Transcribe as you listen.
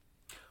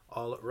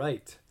All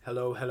right.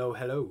 Hello, hello,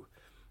 hello.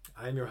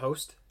 I'm your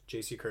host,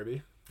 JC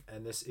Kirby,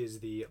 and this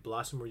is the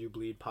Blossom Where You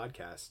Bleed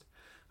podcast.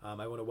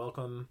 I want to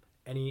welcome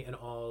any and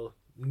all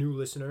new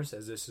listeners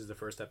as this is the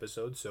first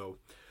episode, so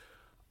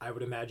I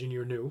would imagine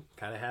you're new.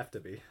 Kind of have to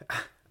be.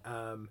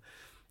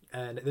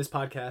 And this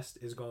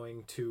podcast is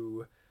going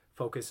to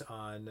focus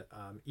on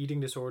eating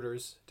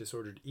disorders,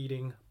 disordered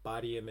eating,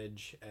 body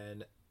image,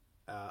 and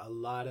a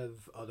lot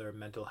of other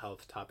mental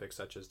health topics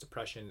such as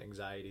depression,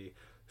 anxiety,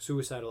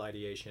 suicidal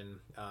ideation,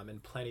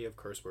 and plenty of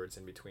curse words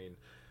in between.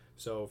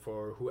 So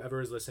for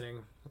whoever is listening,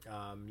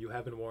 you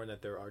have been warned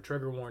that there are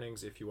trigger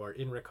warnings if you are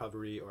in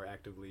recovery or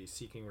actively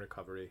seeking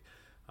recovery.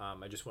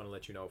 I just want to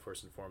let you know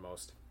first and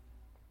foremost.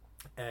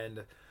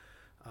 And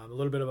a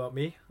little bit about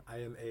me. I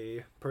am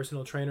a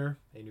personal trainer,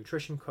 a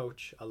nutrition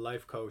coach, a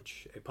life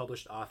coach, a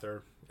published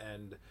author,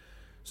 and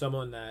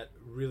someone that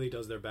really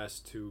does their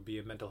best to be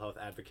a mental health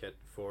advocate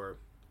for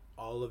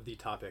all of the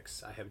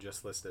topics I have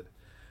just listed.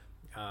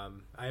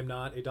 I am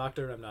not a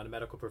doctor. I'm not a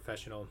medical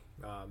professional.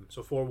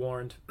 So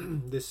forewarned,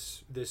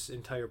 this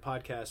entire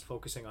podcast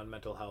focusing on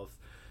mental health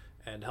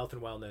and health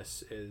and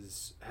wellness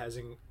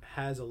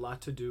has a lot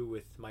to do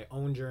with my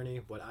own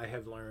journey, what I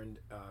have learned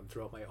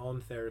throughout my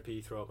own therapy,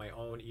 throughout my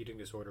own eating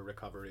disorder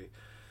recovery.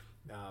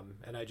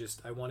 And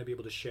I want to be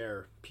able to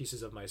share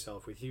pieces of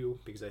myself with you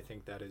because I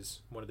think that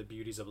is one of the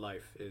beauties of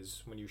life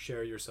is when you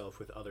share yourself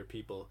with other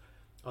people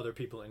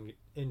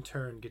in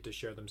turn get to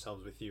share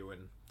themselves with you,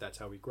 and that's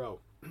how we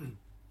grow.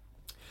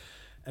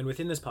 And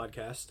within this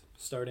podcast,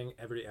 starting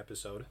every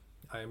episode,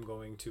 I am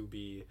going to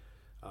be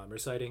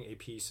reciting a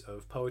piece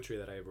of poetry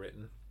that I have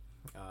written.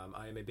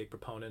 I am a big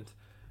proponent.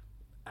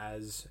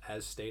 As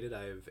stated,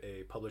 I have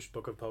a published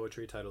book of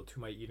poetry titled To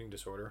My Eating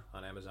Disorder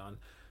on Amazon.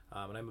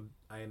 And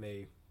I am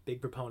a big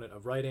proponent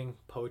of writing,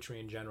 poetry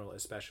in general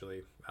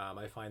especially.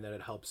 I find that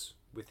it helps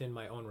within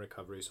my own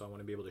recovery, so I want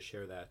to be able to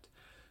share that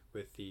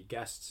with the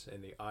guests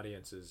and the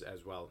audiences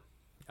as well.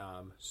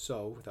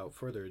 So, without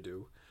further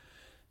ado,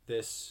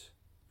 this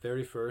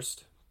very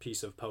first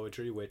piece of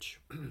poetry, which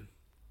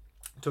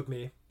took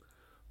me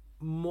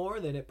more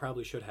than it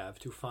probably should have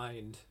to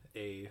find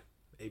a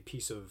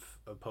piece of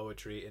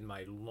poetry in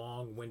my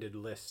long-winded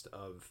list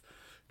of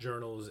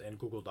journals and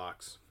Google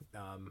Docs.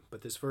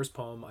 But this first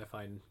poem I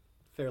find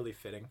fairly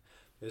fitting.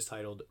 It is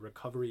titled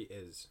Recovery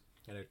Is,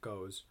 and it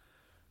goes,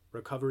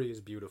 recovery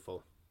is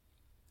beautiful.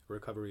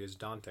 Recovery is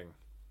daunting.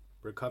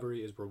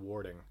 Recovery is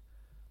rewarding.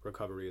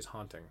 Recovery is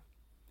haunting.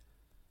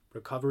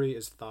 Recovery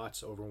is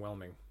thoughts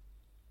overwhelming.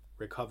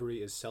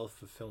 Recovery is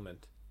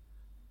self-fulfillment.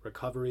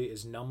 Recovery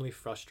is numbly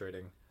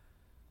frustrating.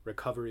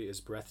 Recovery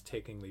is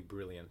breathtakingly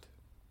brilliant.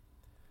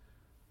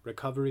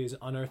 Recovery is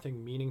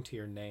unearthing meaning to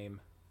your name.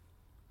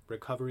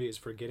 Recovery is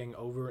forgetting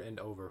over and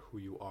over who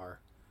you are.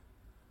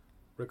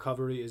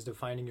 Recovery is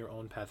defining your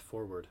own path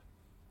forward.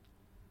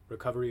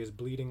 Recovery is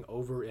bleeding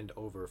over and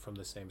over from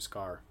the same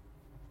scar.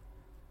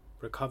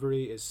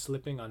 Recovery is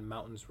slipping on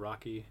mountain's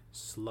rocky,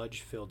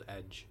 sludge-filled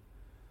edge.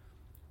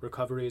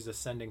 Recovery is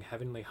ascending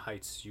heavenly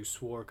heights you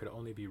swore could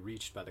only be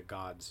reached by the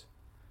gods.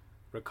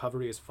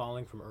 Recovery is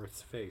falling from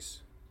earth's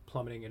face,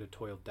 plummeting into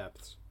toiled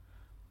depths.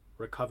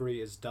 Recovery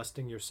is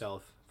dusting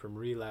yourself from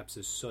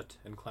relapse's soot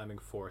and climbing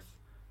forth,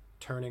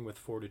 turning with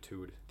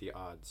fortitude the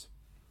odds.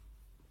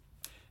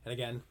 And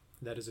again,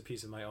 that is a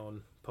piece of my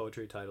own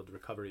poetry titled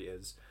Recovery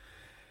Is.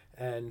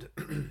 And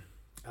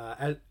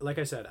like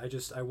I said,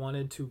 I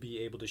wanted to be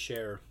able to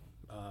share,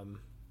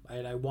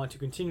 and I want to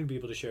continue to be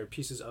able to share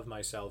pieces of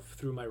myself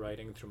through my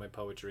writing, through my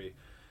poetry,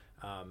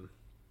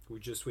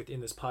 just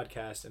within this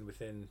podcast and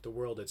within the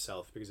world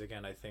itself. Because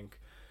again, I think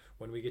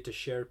when we get to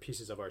share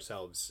pieces of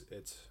ourselves,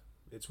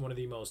 it's one of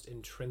the most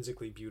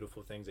intrinsically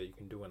beautiful things that you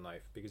can do in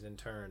life, because in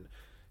turn,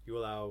 you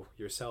allow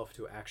yourself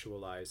to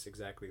actualize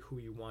exactly who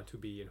you want to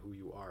be and who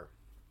you are.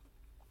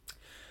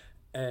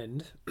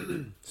 And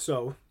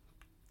so,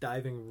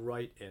 diving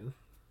right in,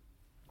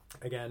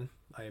 again,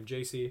 I am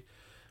JC.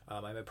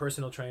 I'm a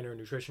personal trainer,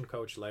 nutrition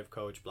coach, life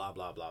coach, blah,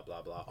 blah, blah,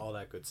 blah, blah, all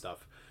that good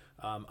stuff.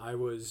 I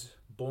was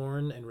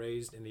born and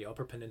raised in the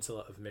Upper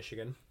Peninsula of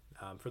Michigan.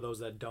 For those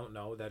that don't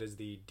know, that is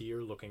the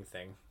deer-looking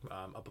thing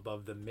up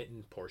above the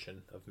Mitten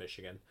portion of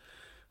Michigan.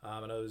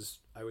 And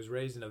I was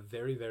raised in a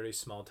very, very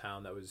small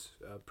town that was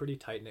a pretty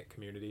tight-knit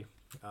community.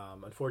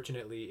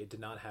 Unfortunately, it did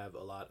not have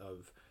a lot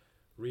of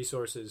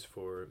resources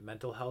for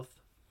mental health,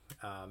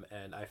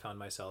 and I found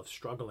myself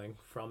struggling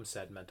from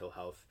said mental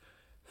health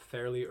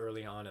fairly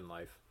early on in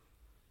life.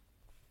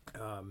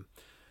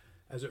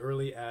 As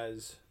early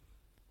as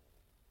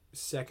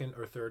second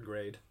or third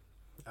grade,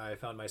 I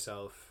found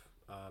myself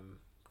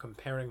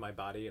comparing my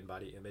body and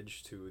body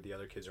image to the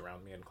other kids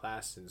around me in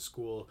class, in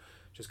school,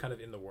 just kind of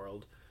in the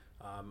world.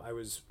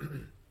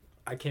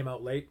 I came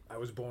out late. I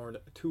was born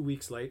 2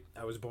 weeks late.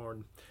 I was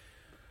born,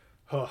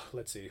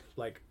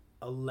 like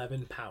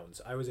 11 pounds.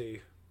 I was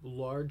a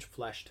large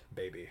fleshed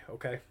baby,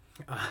 okay?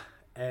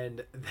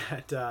 And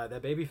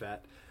that baby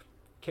fat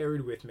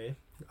carried with me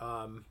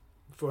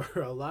for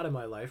a lot of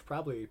my life,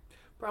 probably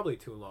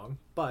too long,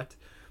 but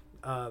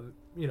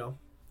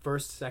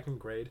first, second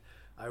grade,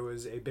 I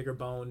was a bigger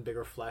boned,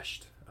 bigger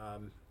fleshed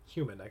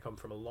human. I come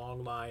from a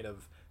long line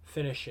of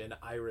Finnish and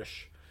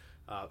Irish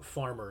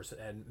farmers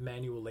and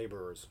manual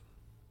laborers.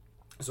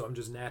 So I'm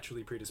just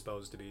naturally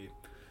predisposed to be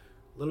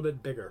a little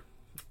bit bigger.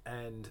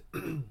 And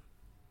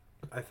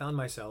I found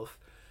myself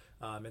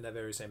in that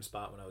very same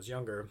spot when I was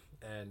younger.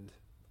 And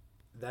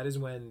that is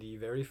when the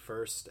very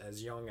first,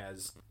 as young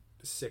as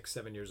 6,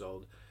 7 years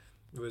old,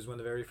 it was when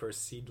the very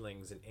first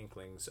seedlings and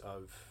inklings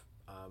of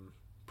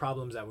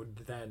problems that would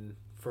then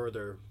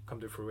further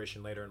come to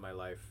fruition later in my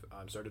life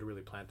started to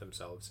really plant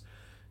themselves.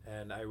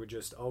 And I would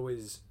just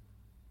always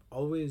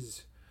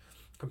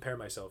compare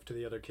myself to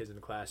the other kids in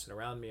the class and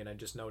around me, and I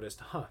just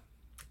noticed,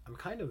 I'm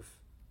kind of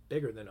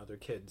bigger than other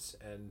kids,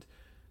 and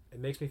it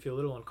makes me feel a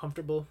little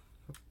uncomfortable,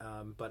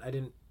 but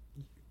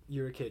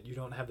you're a kid, you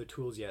don't have the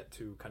tools yet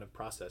to kind of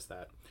process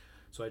that.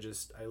 So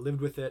I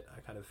lived with it, I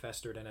kind of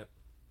festered in it,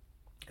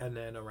 and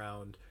then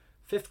around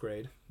 5th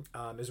grade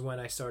is when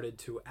I started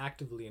to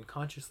actively and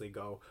consciously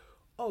go,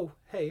 oh,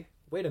 hey,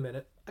 wait a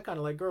minute, I kind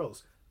of like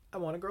girls, I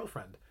want a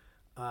girlfriend.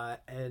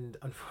 And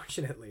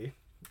unfortunately,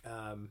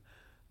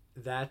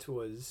 that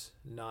was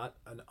not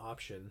an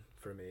option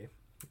for me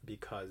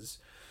because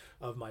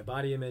of my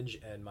body image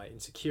and my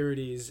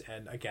insecurities.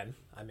 And again,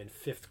 I'm in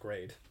 5th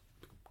grade.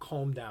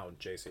 Calm down,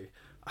 JC.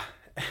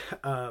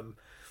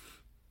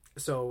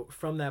 So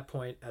from that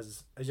point,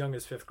 as young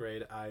as 5th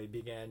grade, I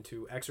began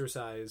to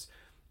exercise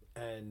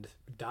and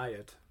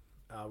diet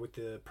with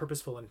the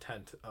purposeful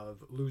intent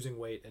of losing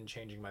weight and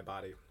changing my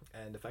body.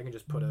 And if I can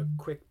just put a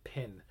quick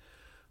pin,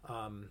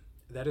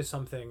 that is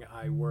something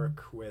I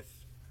work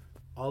with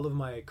all of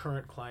my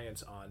current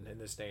clients on in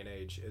this day and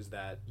age, is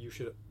that you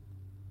should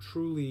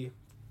truly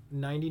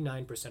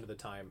 99% of the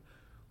time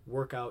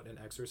work out and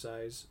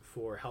exercise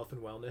for health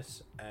and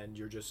wellness and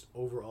your just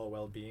overall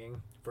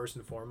well-being first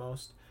and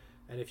foremost.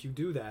 And if you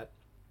do that,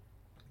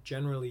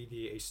 generally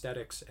the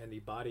aesthetics and the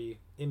body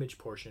image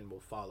portion will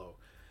follow.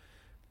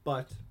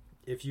 But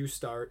if you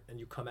start and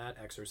you come at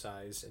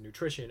exercise and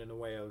nutrition in a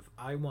way of,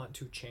 I want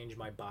to change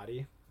my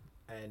body,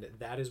 and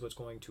that is what's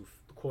going to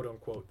quote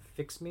unquote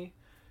fix me,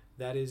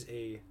 that is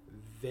a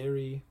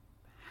very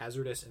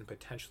hazardous and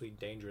potentially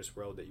dangerous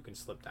road that you can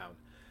slip down.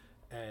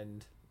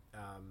 And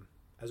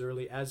as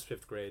early as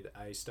 5th grade,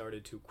 I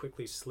started to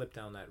quickly slip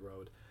down that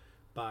road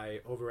by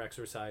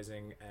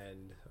over-exercising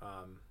and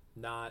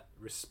not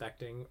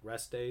respecting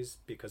rest days,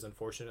 because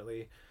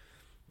unfortunately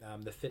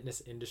the fitness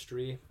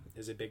industry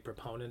is a big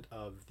proponent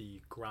of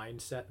the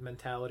grind set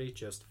mentality.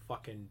 Just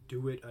fucking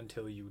do it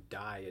until you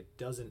die. It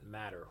doesn't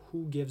matter.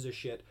 Who gives a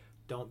shit?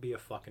 Don't be a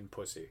fucking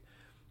pussy.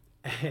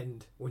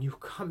 And when you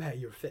come at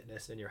your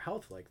fitness and your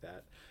health like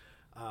that,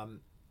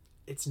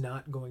 it's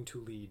not going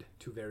to lead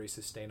to very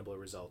sustainable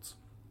results.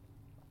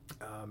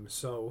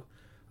 So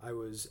I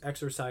was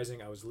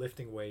exercising, I was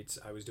lifting weights,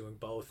 I was doing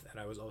both, and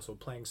I was also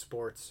playing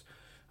sports,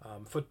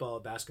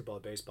 football, basketball,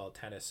 baseball,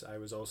 tennis. I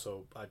was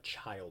also a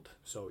child.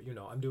 So,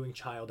 I'm doing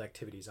child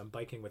activities. I'm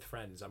biking with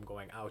friends. I'm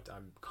going out.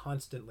 I'm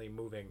constantly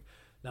moving,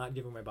 not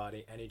giving my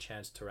body any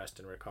chance to rest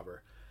and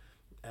recover.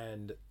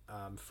 And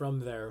from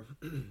there,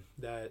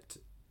 that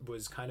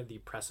was kind of the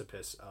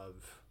precipice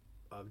of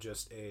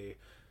just a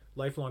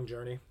lifelong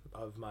journey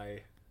of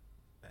my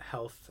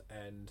health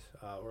and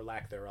or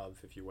lack thereof,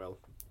 if you will.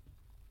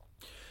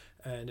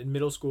 And in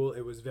middle school,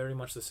 it was very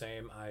much the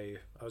same. I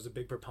was a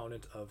big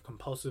proponent of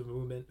compulsive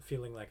movement,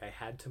 feeling like I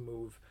had to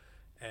move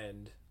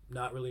and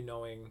not really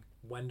knowing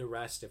when to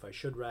rest, if I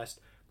should rest.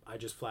 I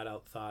just flat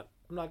out thought,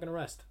 I'm not going to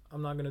rest.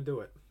 I'm not going to do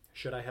it.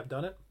 Should I have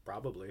done it?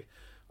 Probably.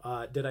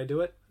 Did I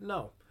do it?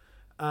 No.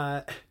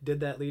 Did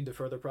that lead to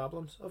further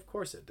problems? Of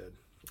course it did.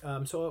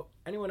 So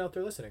anyone out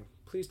there listening,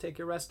 please take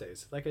your rest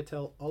days. Like I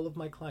tell all of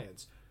my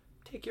clients,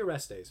 take your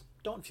rest days.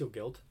 Don't feel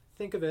guilt.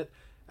 Think of it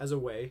as a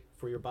way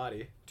for your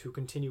body to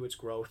continue its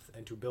growth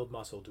and to build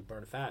muscle, to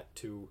burn fat,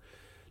 to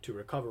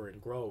recover and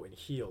grow and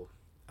heal.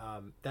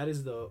 That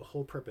is the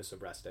whole purpose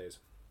of rest days.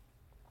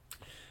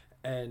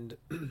 And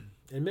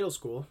in middle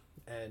school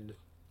and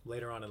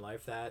later on in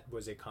life, that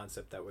was a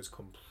concept that was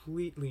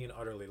completely and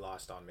utterly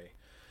lost on me.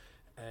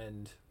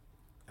 And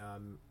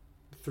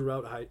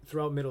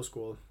throughout middle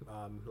school,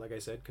 like I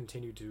said,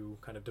 continued to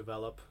kind of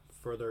develop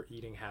further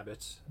eating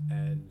habits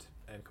and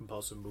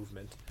compulsive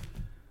movement.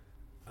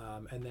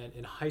 And then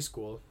in high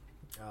school,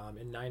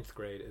 in 9th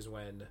grade, is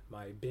when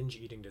my binge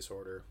eating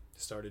disorder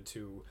started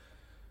to,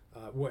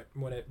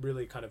 when it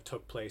really kind of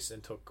took place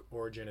and took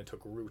origin and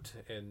took root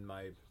in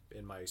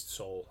my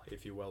soul,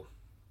 if you will.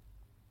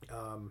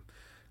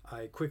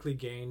 I quickly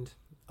gained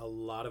a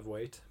lot of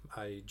weight.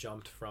 I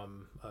jumped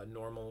from a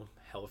normal,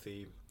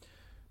 healthy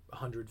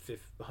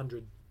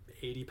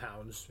 180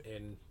 pounds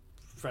in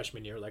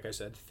freshman year, like I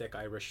said, thick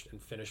Irish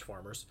and Finnish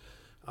farmers.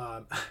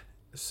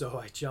 So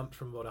I jumped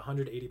from about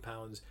 180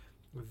 pounds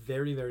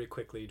very, very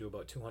quickly to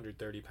about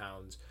 230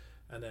 pounds.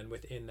 And then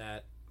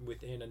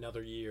within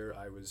another year,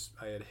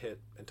 I had hit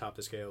and topped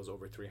the scales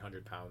over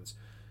 300 pounds.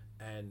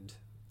 And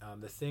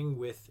the thing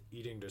with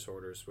eating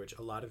disorders, which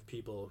a lot of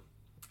people,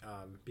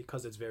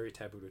 because it's very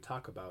taboo to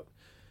talk about,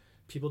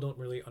 people don't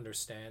really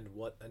understand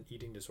what an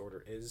eating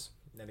disorder is.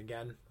 And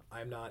again,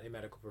 I'm not a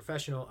medical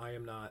professional. I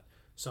am not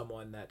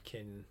someone that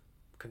can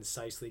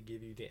concisely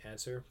give you the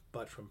answer,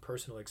 but from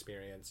personal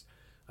experience,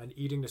 an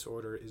eating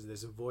disorder is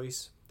this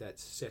voice that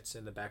sits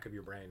in the back of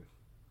your brain,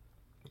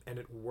 and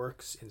it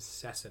works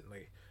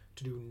incessantly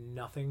to do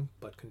nothing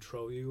but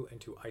control you and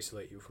to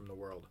isolate you from the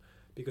world.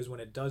 Because when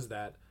it does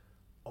that,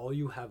 all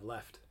you have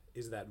left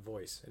is that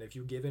voice. And if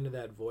you give into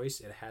that voice,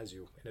 it has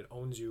you and it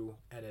owns you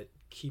and it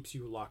keeps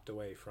you locked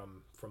away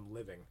from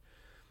living.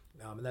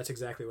 And that's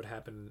exactly what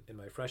happened in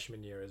my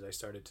freshman year as I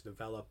started to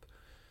develop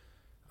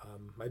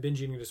my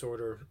binge eating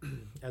disorder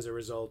as a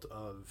result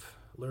of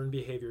learned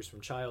behaviors from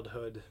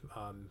childhood,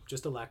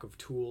 just a lack of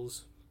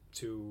tools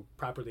to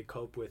properly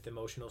cope with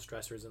emotional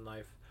stressors in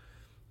life.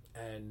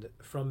 And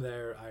from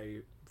there,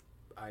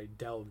 I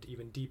delved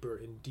even deeper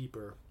and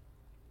deeper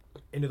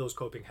into those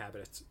coping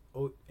habits,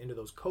 or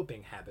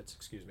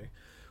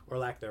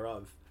lack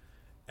thereof.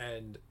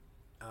 And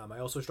I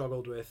also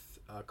struggled with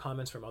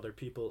comments from other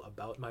people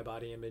about my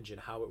body image and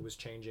how it was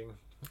changing.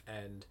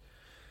 And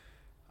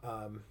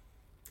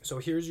so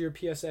here's your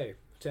PSA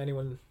to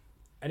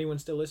anyone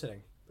still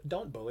listening.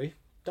 Don't bully.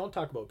 Don't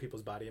talk about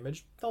people's body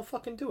image. Don't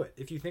fucking do it.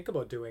 If you think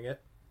about doing it,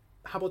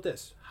 how about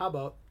this? How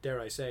about, dare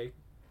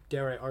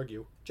I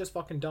argue, just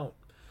fucking don't.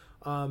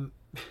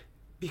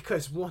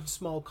 Because one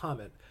small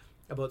comment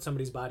about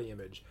somebody's body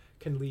image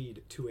can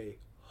lead to a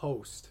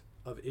host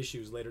of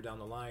issues later down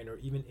the line, or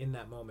even in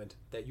that moment,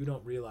 that you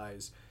don't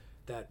realize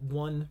that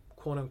one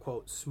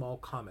quote-unquote small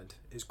comment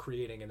is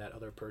creating in that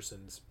other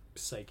person's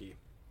psyche.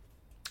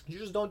 You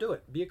just don't do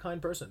it. Be a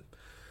kind person.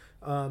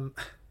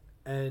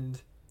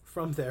 And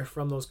from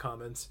those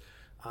comments,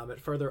 it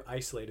further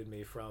isolated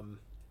me from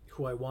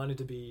who I wanted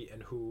to be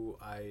and who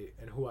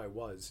I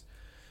was.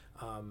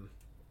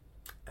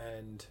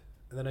 And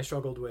then I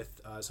struggled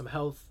with some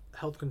health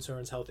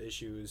concerns, health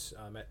issues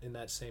in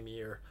that same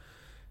year.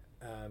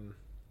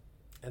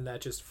 And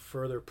that just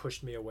further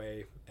pushed me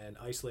away and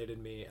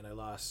isolated me, and I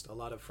lost a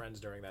lot of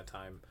friends during that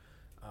time.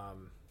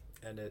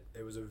 And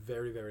it was a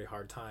very, very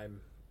hard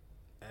time,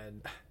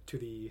 and to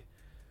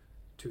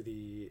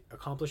the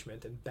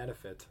accomplishment and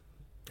benefit,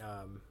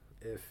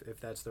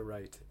 if that's the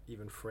right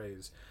even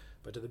phrase,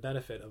 but to the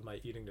benefit of my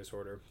eating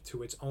disorder,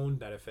 to its own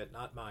benefit,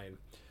 not mine,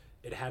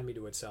 it had me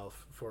to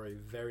itself for a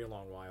very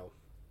long while,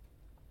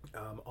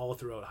 all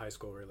throughout high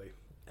school, really.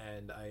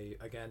 And I,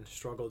 again,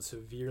 struggled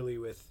severely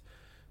with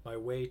my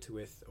weight,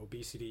 with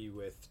obesity,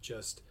 with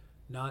just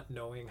not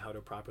knowing how to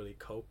properly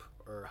cope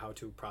or how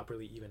to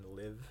properly even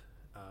live.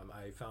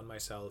 I found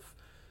myself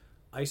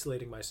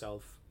isolating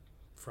myself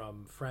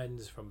from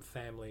friends, from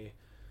family,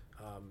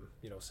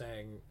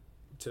 saying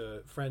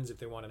to friends if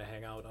they wanted to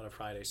hang out on a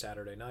Friday,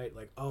 Saturday night,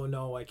 like, oh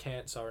no, I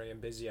can't, sorry, I'm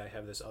busy, I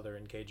have this other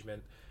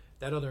engagement.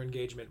 That other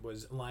engagement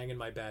was lying in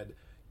my bed,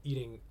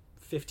 eating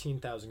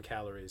 15,000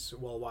 calories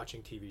while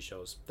watching TV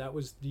shows. That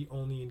was the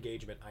only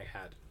engagement I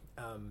had.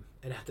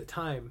 And at the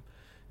time,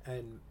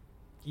 and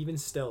even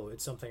still,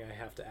 it's something I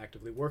have to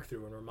actively work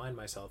through and remind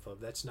myself of.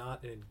 That's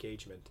not an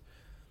engagement.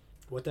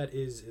 What that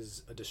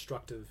is a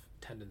destructive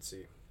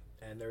tendency.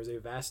 And there's a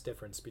vast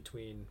difference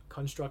between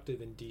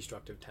constructive and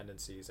destructive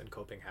tendencies and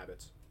coping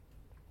habits.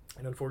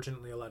 And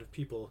unfortunately, a lot of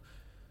people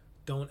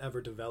don't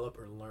ever develop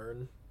or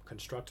learn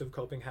constructive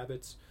coping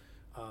habits.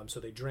 So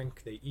they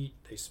drink, they eat,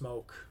 they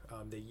smoke,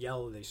 they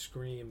yell, they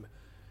scream,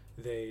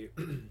 they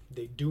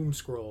doom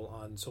scroll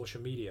on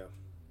social media.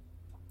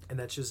 And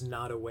that's just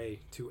not a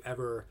way to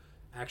ever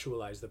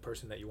actualize the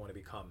person that you want to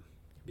become.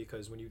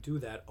 Because when you do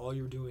that, all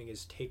you're doing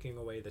is taking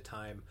away the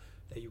time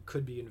that you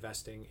could be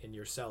investing in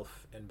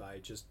yourself and by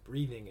just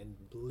breathing and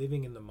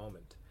living in the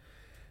moment.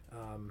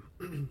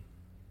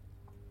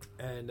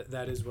 And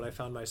that is what I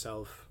found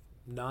myself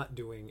not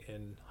doing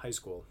in high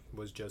school,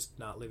 was just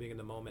not living in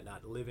the moment,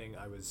 not living.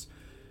 I was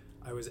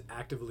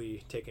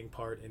actively taking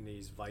part in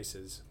these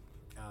vices.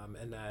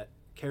 And that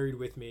carried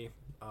with me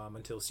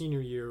until senior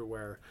year,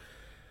 where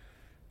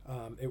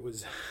it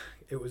was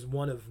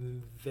one of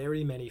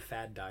very many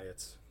fad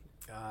diets.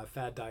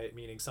 Fad diet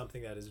meaning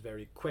something that is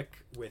very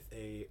quick with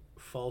a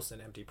false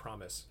and empty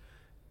promise.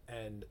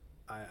 And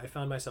I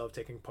found myself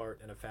taking part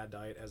in a fad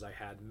diet, as I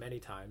had many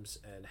times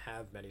and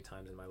have many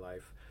times in my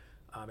life.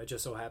 It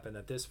just so happened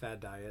that this fad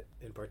diet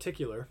in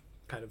particular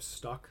kind of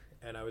stuck,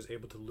 and I was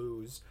able to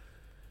lose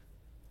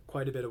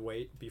quite a bit of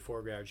weight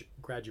before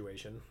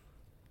graduation.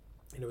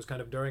 And it was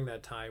kind of during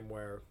that time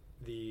where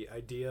the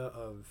idea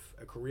of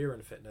a career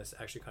in fitness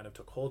actually kind of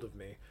took hold of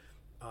me.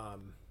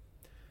 And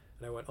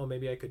I went, oh,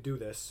 maybe I could do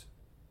this,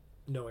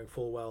 knowing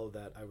full well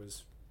that I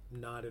was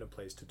not in a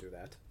place to do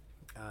that.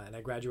 And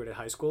I graduated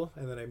high school,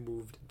 and then I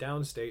moved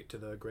downstate to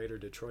the greater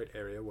Detroit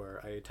area,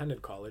 where I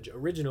attended college,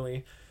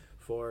 originally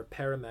for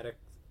paramedic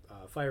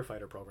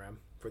firefighter program,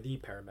 for the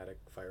paramedic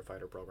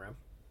firefighter program.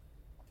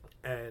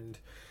 And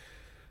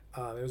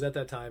it was at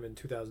that time in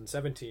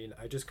 2017,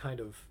 I just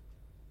kind of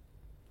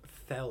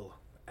fell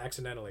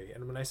accidentally.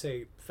 And when I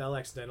say fell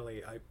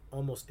accidentally, I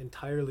almost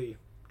entirely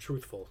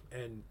truthful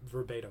and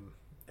verbatim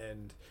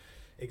and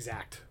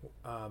exact.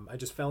 I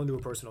just fell into a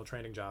personal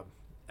training job,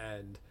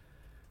 and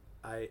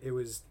it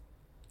was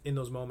in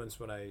those moments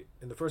when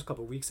in the first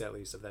couple of weeks at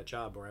least of that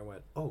job, where I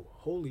went, oh,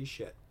 holy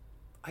shit,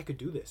 I could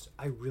do this.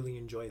 I really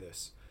enjoy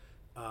this.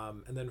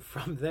 And then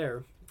from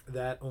there,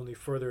 that only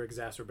further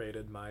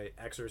exacerbated my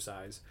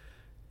exercise.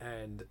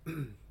 And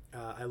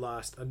I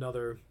lost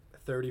another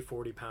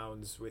 30-40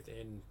 pounds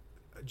within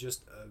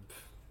just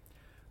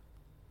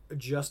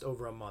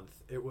over a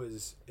month. It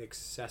was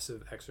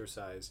excessive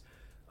exercise,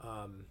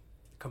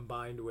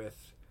 combined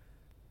with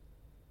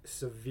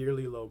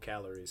severely low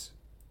calories,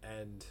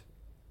 and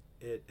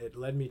it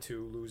led me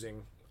to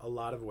losing a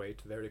lot of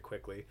weight very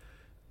quickly.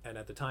 And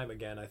at the time,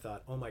 again, I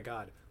thought, oh my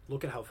God,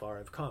 look at how far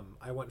I've come.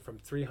 I went from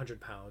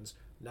 300 pounds,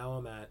 now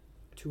I'm at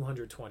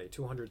 220,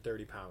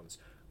 230 pounds.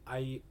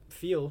 I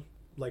feel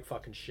like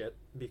fucking shit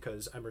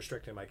because I'm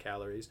restricting my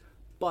calories,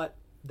 but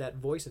that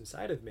voice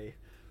inside of me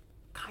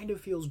kind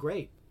of feels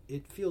great.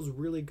 It feels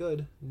really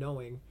good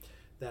knowing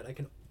that I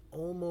can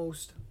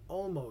almost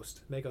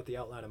make out the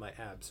outline of my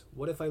abs.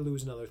 What if I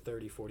lose another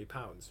 30-40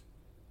 pounds?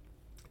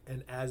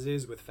 And as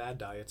is with fad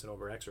diets and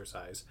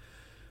over-exercise,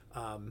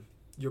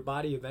 your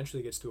body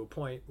eventually gets to a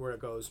point where it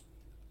goes,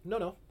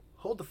 no,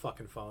 hold the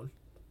fucking phone.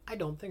 I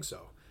don't think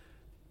so.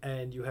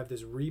 And you have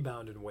this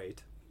rebound in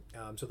weight.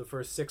 So the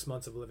first 6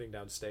 months of living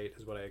downstate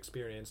is what I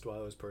experienced while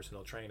I was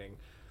personal training,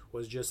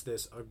 was just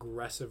this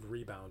aggressive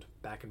rebound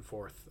back and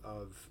forth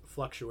of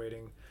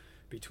fluctuating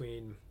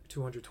between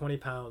 220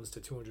 pounds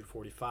to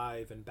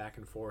 245 and back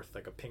and forth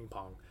like a ping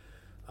pong,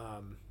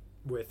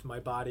 with my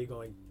body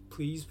going,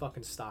 please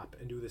fucking stop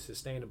and do this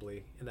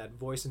sustainably, and that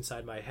voice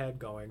inside my head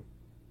going,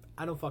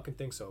 I don't fucking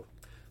think so.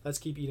 Let's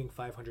keep eating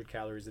 500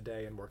 calories a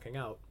day and working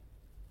out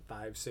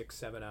 5, 6,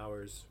 7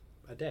 hours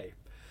a day,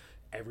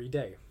 every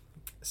day,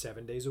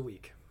 7 days a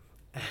week.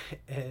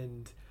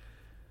 And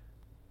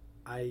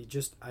I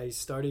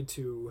started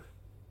to,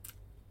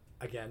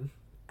 again,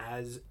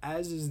 as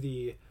is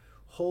the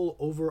whole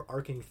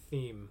overarching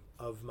theme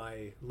of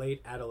my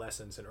late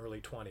adolescence and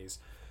early 20s,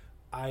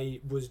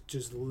 I was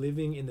just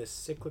living in the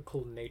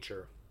cyclical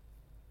nature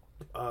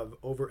of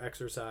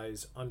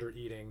over-exercise,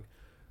 under-eating,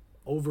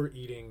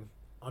 overeating,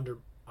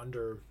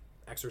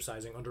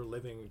 under-exercising,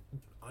 under-living,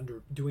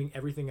 doing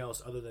everything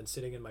else other than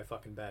sitting in my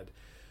fucking bed,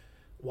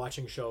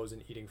 watching shows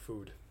and eating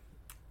food.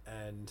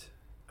 And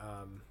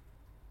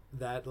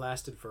that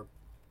lasted for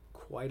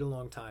quite a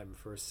long time,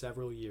 for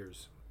several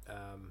years.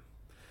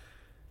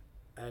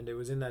 And it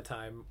was in that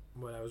time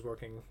when I was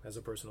working as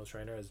a personal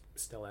trainer, as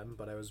still am,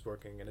 but I was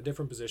working in a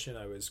different position.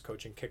 I was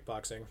coaching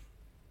kickboxing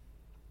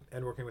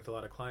and working with a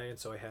lot of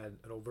clients, so I had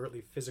an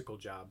overtly physical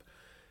job.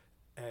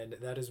 And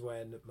that is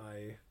when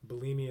my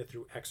bulimia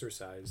through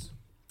exercise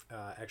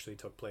actually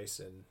took place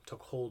and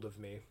took hold of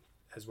me,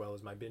 as well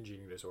as my binge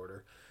eating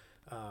disorder.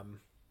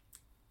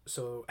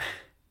 So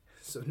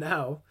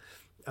now,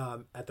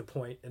 at the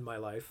point in my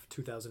life,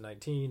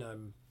 2019,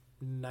 I'm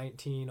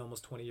 19,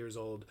 almost 20 years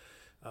old,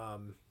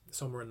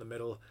 somewhere in the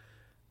middle,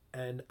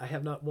 and I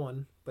have not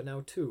one, but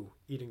now 2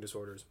 eating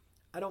disorders.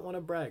 I don't want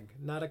to brag,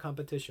 not a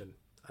competition.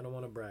 I don't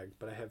want to brag,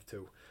 but I have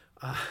 2.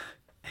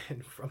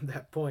 And from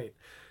that point,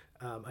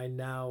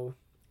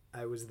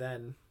 I was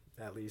then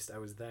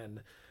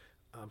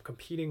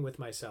competing with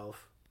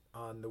myself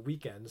on the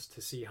weekends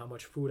to see how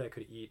much food I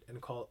could eat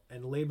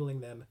and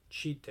labeling them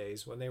cheat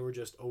days when they were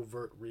just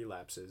overt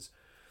relapses,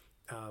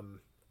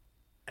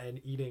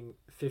 and eating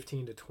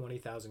 15 to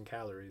 20,000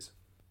 calories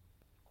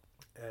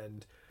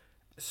and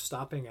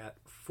stopping at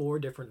 4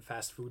 different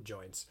fast food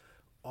joints,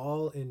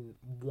 all in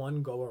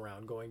one go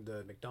around, going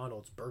to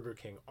McDonald's, Burger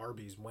King,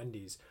 Arby's,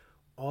 Wendy's,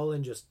 all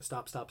in just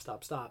stop,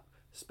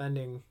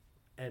 spending,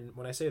 and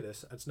when I say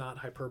this, it's not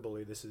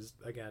hyperbole, this is,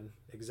 again,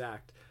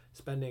 exact,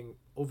 spending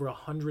over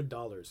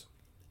 $100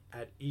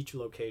 at each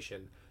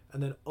location,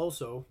 and then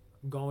also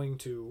going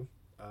to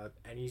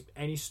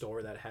any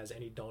store that has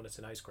any donuts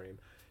and ice cream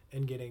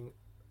and getting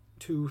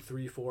 2,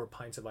 3, 4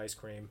 pints of ice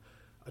cream,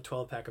 a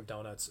 12-pack of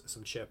donuts,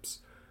 some chips,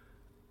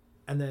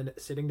 and then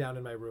sitting down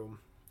in my room,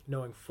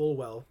 knowing full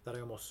well that I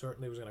almost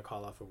certainly was going to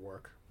call off of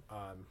work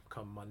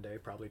come Monday,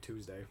 probably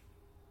Tuesday,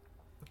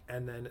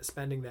 and then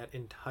spending that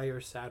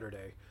entire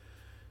Saturday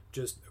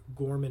just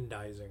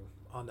gourmandizing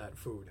on that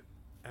food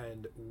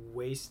and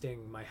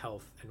wasting my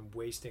health and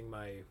wasting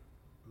my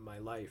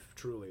life,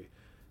 truly,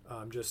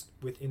 just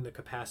within the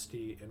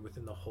capacity and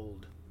within the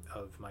hold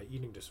of my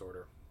eating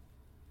disorder.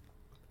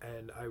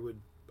 And I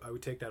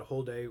would take that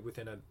whole day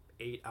within an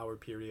 8-hour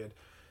period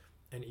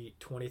and eat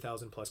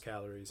 20,000 plus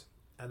calories.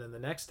 And then the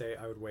next day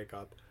I would wake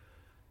up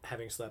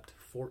having slept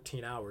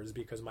 14 hours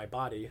because my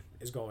body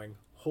is going,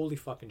 holy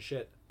fucking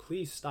shit,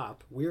 please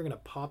stop. We're going to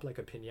pop like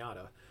a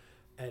piñata.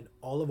 And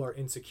all of our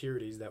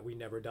insecurities that we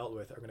never dealt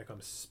with are going to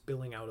come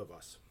spilling out of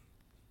us.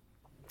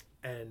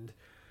 And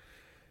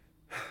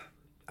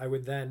I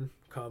would then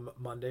come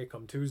Monday,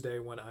 come Tuesday,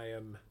 when I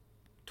am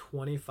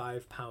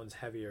 25 pounds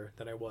heavier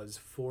than I was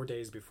 4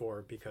 days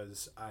before,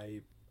 because I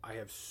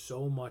have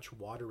so much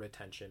water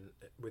retention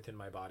within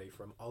my body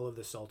from all of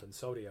the salt and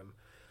sodium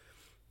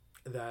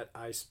that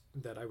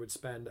I would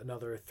spend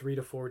another 3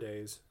 to 4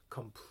 days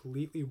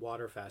completely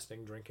water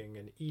fasting, drinking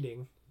and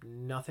eating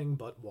nothing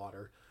but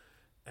water,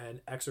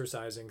 and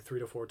exercising 3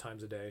 to 4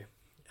 times a day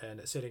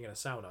and sitting in a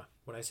sauna.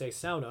 When I say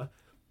sauna,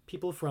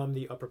 people from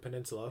the Upper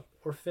Peninsula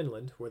or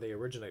Finland, where they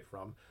originate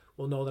from,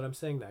 will know that I'm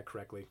saying that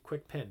correctly.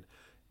 Quick pin.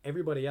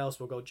 Everybody else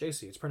will go,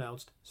 JC, it's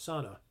pronounced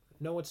sauna.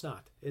 No, it's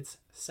not. It's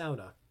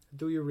sauna.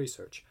 Do your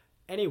research.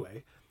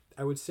 Anyway,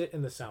 I would sit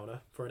in the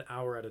sauna for an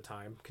hour at a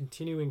time,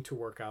 continuing to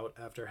work out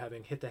after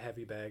having hit the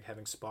heavy bag,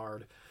 having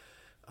sparred,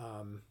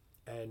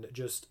 and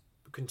just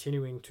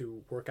continuing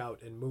to work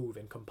out and move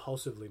and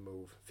compulsively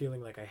move,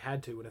 feeling like I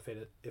had to,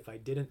 and if I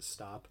didn't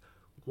stop,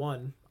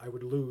 one, I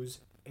would lose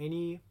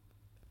any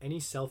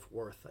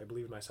self-worth I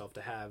believed myself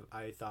to have.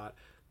 I thought,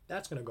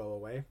 that's going to go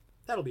away.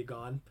 That'll be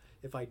gone.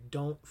 If I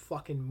don't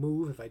fucking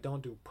move, if I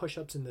don't do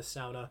push-ups in the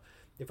sauna,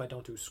 if I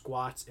don't do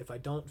squats, if I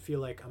don't feel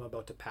like I'm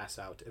about to pass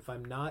out, if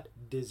I'm not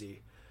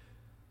dizzy,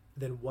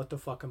 then what the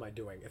fuck am I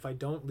doing? If I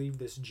don't leave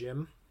this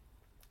gym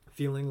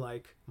feeling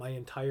like my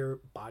entire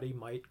body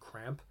might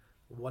cramp,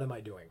 what am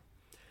I doing?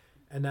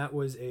 And that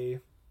was a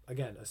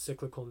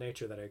cyclical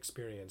nature that I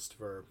experienced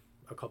for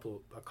a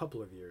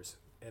couple of years,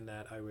 in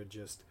that I would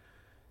just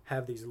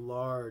have these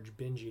large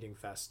binge eating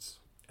fests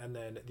and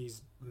then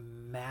these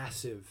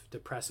massive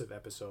depressive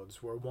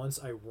episodes where once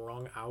I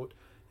wrung out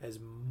as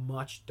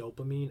much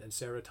dopamine and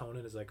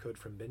serotonin as I could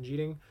from binge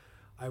eating,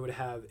 I would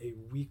have a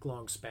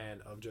week-long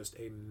span of just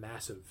a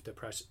massive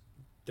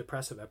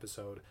depressive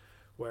episode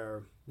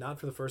where, not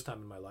for the first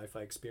time in my life,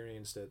 I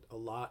experienced it a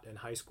lot in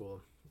high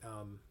school,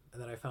 and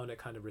then I found it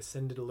kind of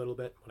rescinded a little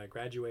bit when I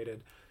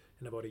graduated,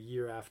 and about a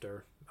year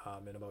after,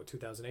 in about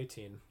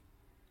 2018,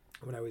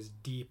 when I was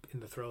deep in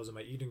the throes of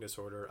my eating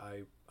disorder,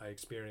 I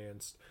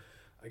experienced,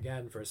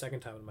 again, for a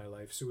second time in my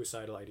life,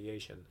 suicidal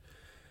ideation.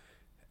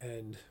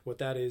 And what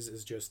that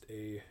is just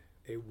a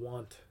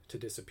want to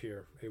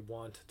disappear, a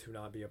want to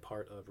not be a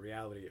part of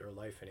reality or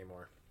life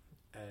anymore.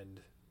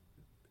 And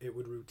it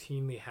would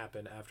routinely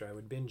happen after I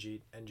would binge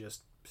eat and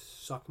just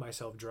suck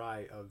myself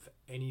dry of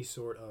any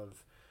sort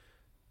of,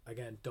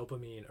 again,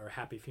 dopamine or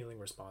happy feeling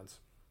response.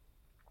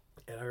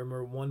 And I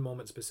remember one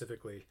moment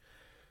specifically.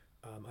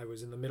 I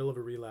was in the middle of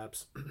a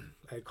relapse.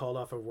 I had called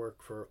off of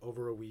work for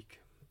over a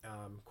week,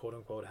 quote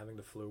unquote, having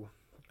the flu.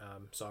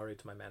 Sorry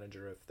to my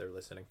manager if they're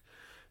listening.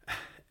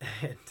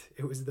 And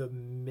it was the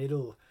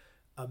middle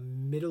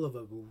of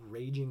a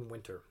raging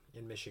winter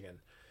in Michigan.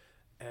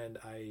 And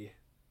I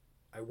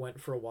went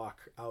for a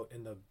walk out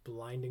in the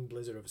blinding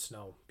blizzard of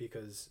snow,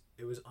 because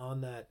it was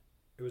on that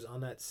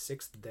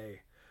 6th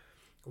day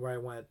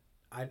where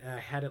I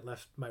hadn't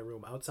left my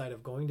room. Outside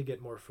of going to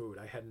get more food,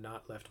 I had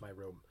not left my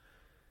room.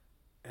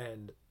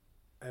 And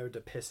I had to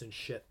piss and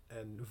shit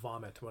and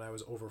vomit when I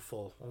was over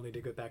full, only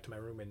to get back to my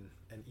room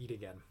and eat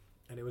again.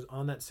 And it was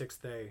on that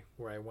 6th day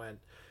where I went,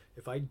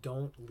 if I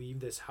don't leave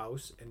this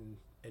house and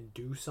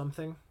do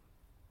something,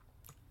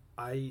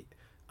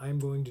 I'm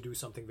going to do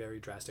something very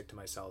drastic to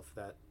myself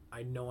that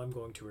I know I'm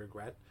going to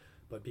regret,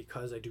 but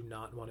because I do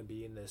not want to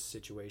be in this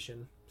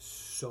situation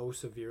so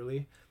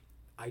severely,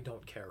 I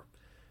don't care.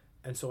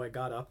 And so I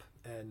got up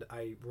and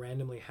I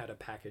randomly had a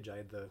package I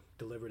had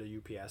delivered to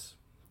UPS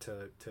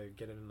to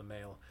get it in the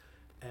mail,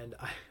 and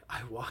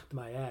I walked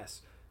my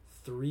ass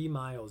 3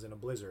 miles in a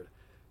blizzard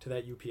to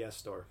that UPS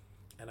store,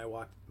 and I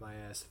walked my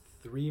ass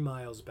 3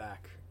 miles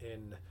back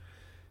in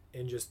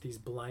just these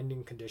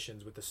blinding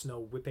conditions, with the snow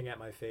whipping at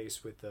my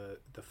face, with the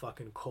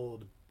fucking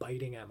cold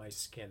biting at my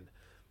skin.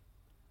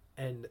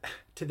 And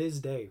to this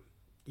day,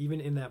 even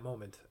in that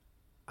moment,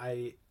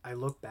 I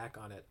look back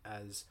on it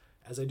as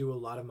I do a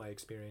lot of my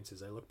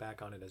experiences, I look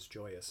back on it as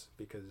joyous,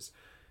 because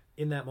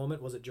in that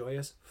moment, was it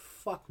joyous?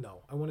 Fuck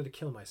no. I wanted to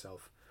kill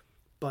myself.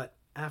 But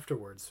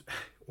afterwards,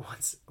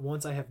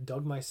 once I have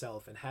dug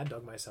myself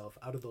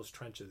out of those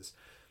trenches,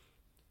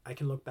 I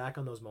can look back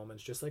on those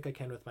moments, just like I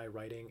can with my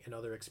writing and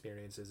other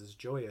experiences, as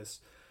joyous,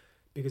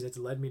 because it's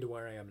led me to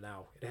where I am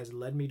now. It has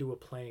led me to a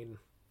plane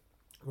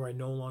where I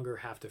no longer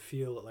have to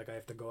feel like I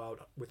have to go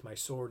out with my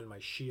sword and my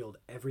shield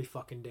every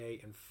fucking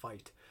day and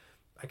fight.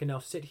 I can now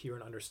sit here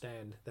and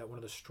understand that one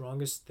of the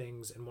strongest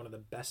things and one of the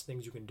best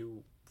things you can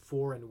do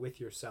for and with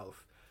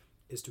yourself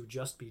is to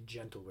just be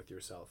gentle with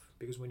yourself.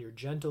 Because when you're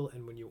gentle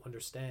and when you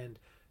understand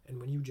and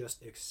when you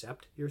just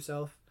accept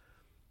yourself,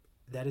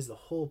 that is the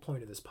whole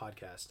point of this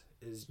podcast,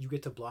 is you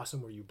get to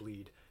blossom where you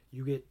bleed.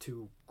 You get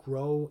to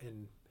grow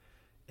and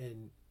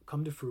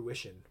come to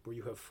fruition where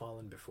you have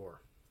fallen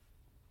before.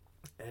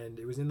 And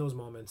it was in those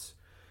moments,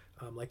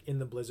 like in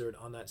the blizzard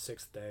on that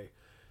 6th day,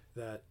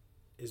 that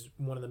is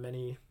one of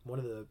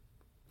the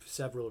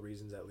several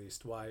reasons, at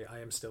least, why I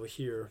am still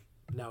here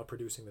now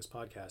producing this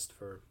podcast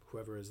for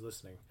whoever is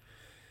listening.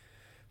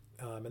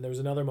 And there was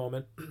another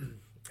moment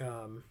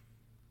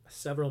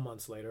several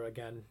months later,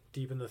 again,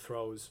 deep in the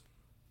throes,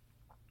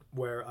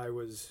 where I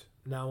was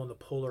now on the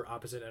polar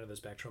opposite end of the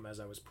spectrum, as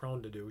I was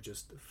prone to do,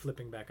 just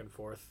flipping back and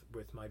forth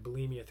with my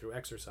bulimia through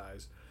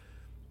exercise.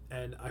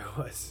 And I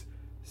was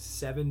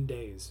 7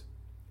 days,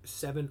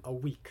 a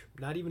week,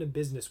 not even a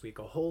business week,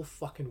 a whole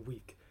fucking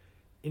week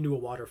into a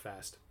water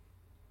fast.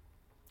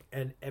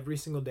 And every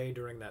single day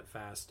during that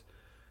fast,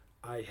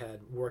 I had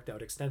worked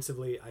out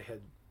extensively. I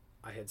had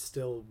I had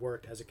still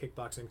worked as a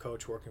kickboxing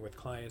coach, working with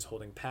clients,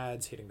 holding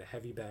pads, hitting the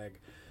heavy bag.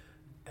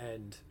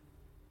 And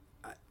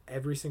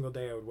every single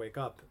day I would wake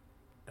up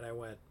and I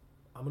went,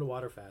 I'm going to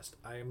water fast.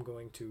 I'm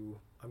going to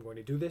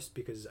do this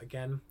because,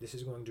 again, this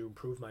is going to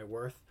improve my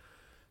worth.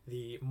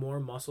 The more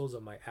muscles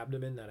of my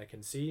abdomen that I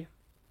can see,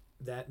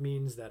 that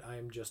means that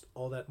I'm just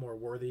all that more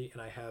worthy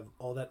and I have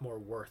all that more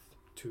worth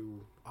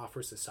to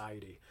offer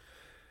society.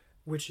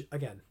 Which,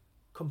 again,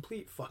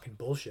 complete fucking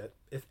bullshit.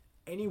 If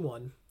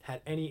anyone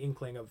had any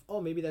inkling of,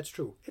 oh, maybe that's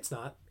true, it's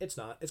not.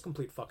 It's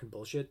complete fucking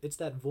bullshit. It's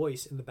that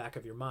voice in the back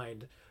of your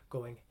mind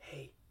going,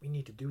 hey, we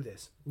need to do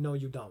this. No,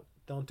 you don't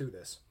do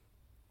this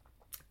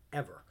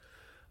ever.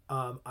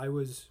 I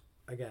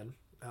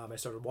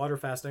started water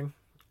fasting,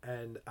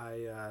 and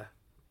I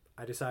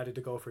decided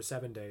to go for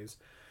 7 days.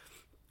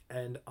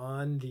 And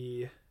on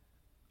the,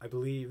 I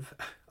believe,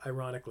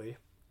 ironically,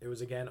 it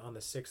was again on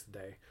the 6th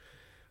day,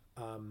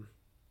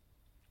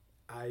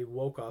 I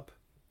woke up,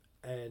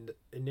 and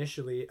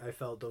initially I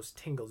felt those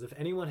tingles. If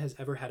anyone has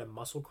ever had a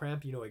muscle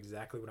cramp, you know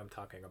exactly what I'm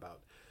talking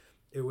about.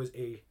 It was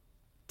a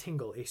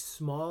tingle, a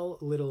small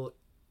little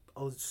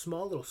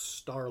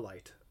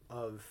starlight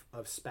of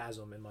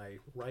spasm in my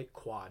right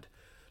quad,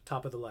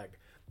 top of the leg.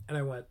 And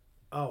I went,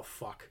 oh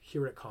fuck,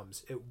 here it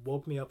comes. It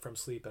woke me up from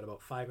sleep at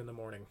about 5 a.m.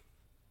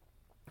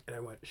 And I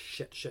went,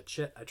 shit.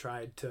 I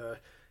tried to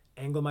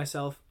angle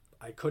myself.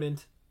 I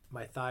couldn't.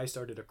 My thigh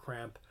started to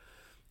cramp.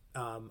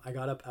 I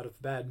got up out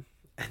of bed,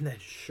 and then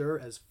sure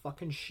as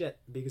fucking shit,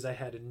 because I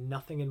had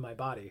nothing in my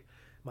body,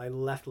 my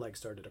left leg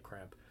started to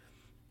cramp.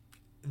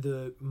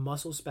 The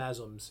muscle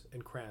spasms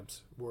and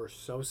cramps were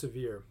so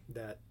severe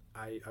that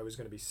I was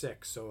going to be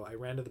sick. So I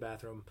ran to the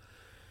bathroom,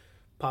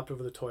 popped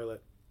over the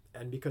toilet,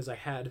 and because I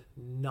had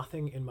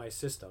nothing in my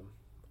system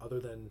other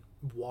than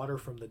water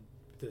from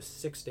the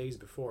 6 days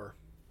before,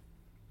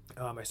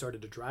 I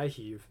started to dry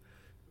heave.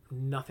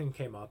 Nothing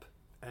came up.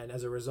 And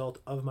as a result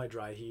of my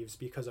dry heaves,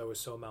 because I was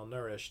so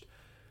malnourished,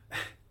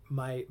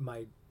 my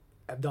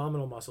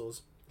abdominal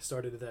muscles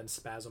started to then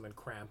spasm and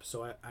cramp.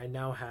 So I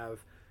now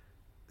have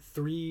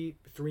three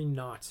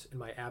knots in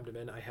my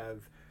abdomen. I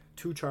have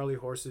 2 Charlie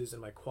horses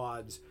in my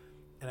quads.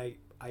 And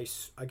I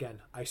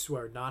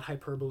swear, not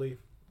hyperbole,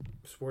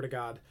 swear to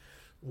God,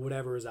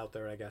 whatever is out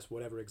there, I guess,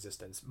 whatever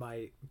existence,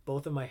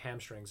 both of my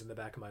hamstrings in the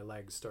back of my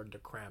legs started to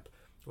cramp.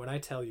 When I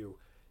tell you,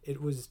 it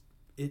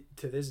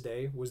to this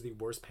day was the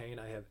worst pain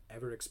I have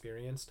ever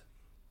experienced.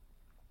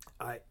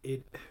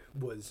 It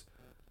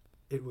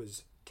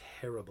was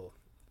terrible.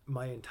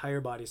 My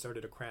entire body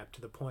started to cramp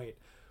to the point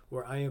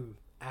where I am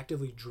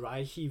actively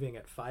dry heaving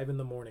at 5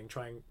 a.m,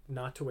 trying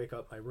not to wake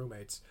up my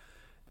roommates.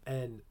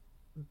 And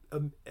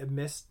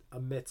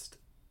amidst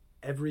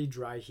every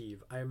dry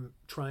heave, I'm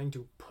trying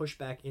to push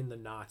back in the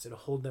knots and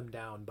hold them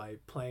down by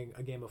playing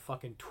a game of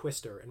fucking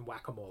Twister and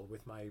Whack-A-Mole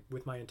with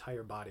my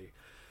entire body.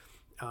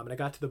 And I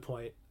got to the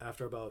point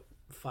after about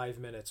 5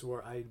 minutes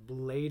where I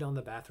laid on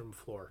the bathroom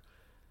floor,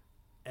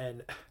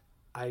 and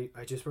I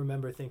just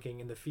remember thinking,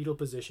 in the fetal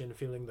position,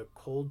 feeling the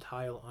cold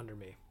tile under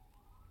me,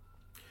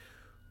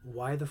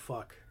 why the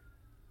fuck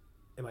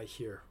am I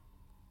here?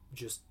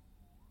 Just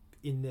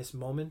in this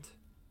moment,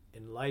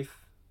 in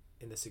life,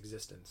 in this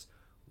existence.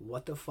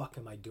 What the fuck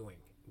am I doing?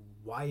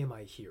 Why am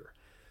I here?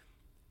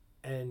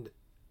 And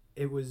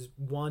it was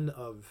one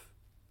of,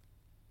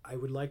 I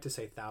would like to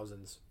say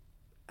thousands,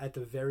 at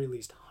the very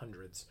least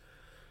hundreds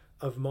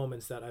of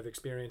moments that I've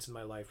experienced in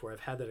my life where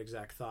I've had that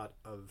exact thought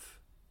of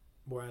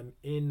where I'm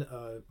in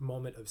a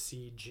moment of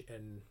siege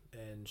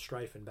and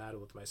strife and battle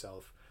with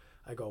myself.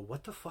 I go,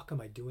 what the fuck am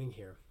I doing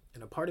here?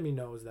 And a part of me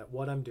knows that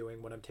what I'm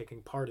doing, what I'm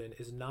taking part in,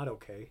 is not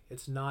okay.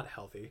 It's not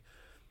healthy.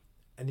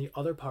 And the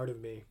other part of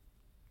me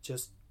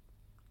just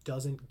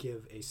doesn't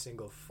give a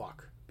single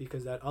fuck,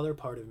 because that other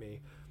part of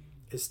me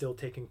is still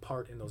taking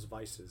part in those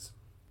vices.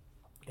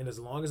 And as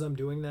long as I'm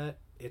doing that,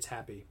 it's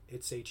happy,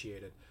 it's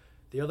satiated.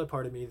 The other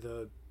part of me,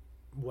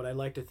 what I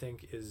like to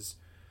think is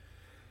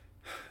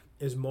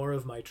more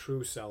of my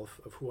true self,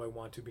 of who I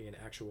want to be and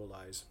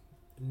actualize,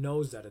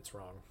 knows that it's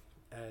wrong.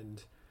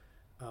 And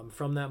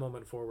from that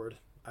moment forward,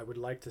 I would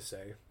like to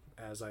say,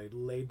 as I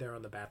laid there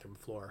on the bathroom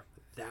floor,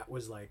 that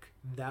was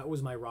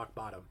my rock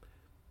bottom.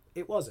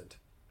 It wasn't.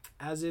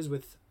 As is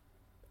with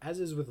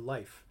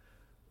life,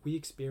 we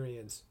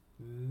experience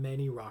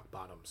many rock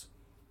bottoms.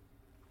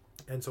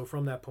 And so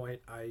from that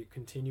point, I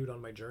continued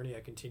on my journey. I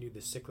continued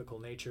the cyclical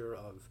nature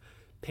of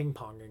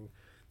ping-ponging.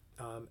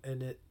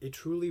 And it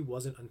truly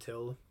wasn't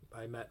until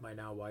I met my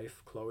now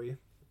wife, Chloe,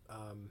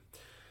 and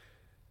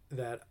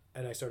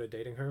I started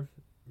dating her.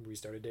 We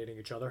started dating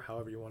each other,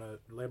 however you want to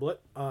label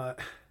it,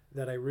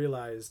 that I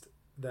realized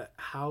that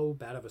how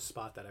bad of a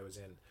spot that I was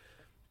in.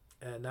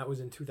 And that was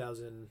in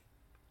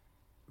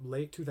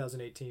late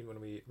 2018 when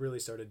we really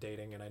started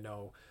dating. And I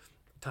know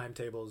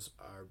timetables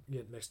are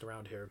getting mixed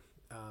around here.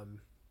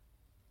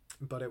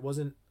 But it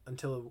wasn't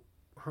until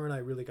her and I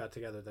really got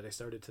together that I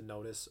started to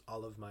notice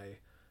all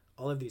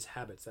of these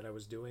habits that I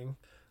was doing.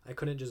 I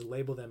couldn't just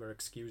label them or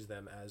excuse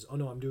them as, oh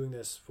no, I'm doing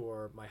this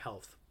for my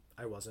health.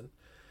 I wasn't.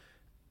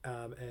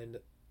 And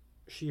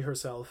she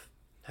herself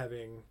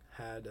having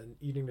had an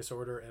eating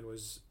disorder and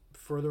was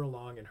further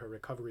along in her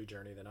recovery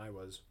journey than I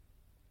was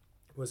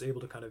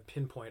able to kind of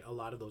pinpoint a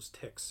lot of those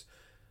tics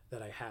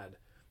that I had,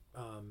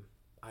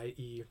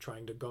 i.e.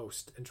 trying to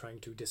ghost and trying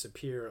to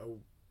disappear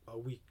a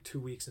week, 2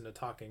 weeks into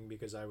talking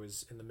because I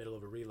was in the middle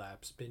of a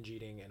relapse, binge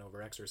eating and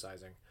over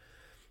exercising.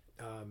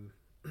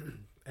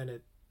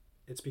 And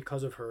it's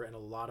because of her in a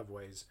lot of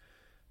ways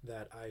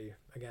that I,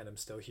 again, am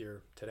still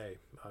here today.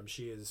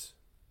 She is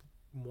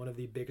one of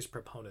the biggest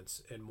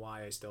proponents in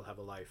why I still have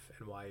a life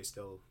and why I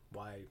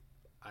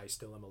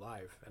still am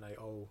alive. And I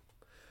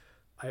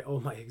owe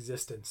my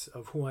existence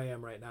of who I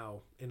am right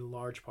now in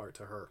large part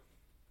to her.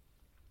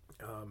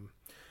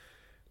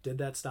 Did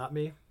that stop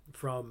me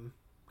from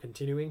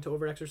continuing to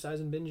overexercise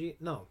and binge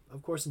eat? No,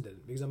 of course it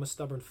didn't, because I'm a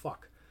stubborn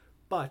fuck.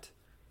 But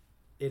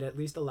it at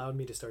least allowed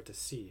me to start to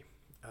see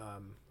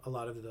a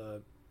lot of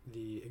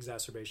the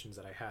exacerbations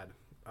that I had.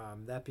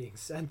 That being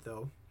said,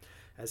 though,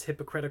 as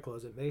hypocritical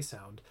as it may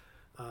sound,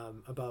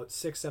 about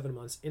 6-7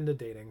 months into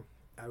dating,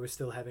 I was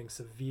still having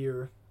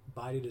severe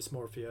body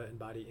dysmorphia and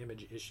body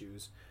image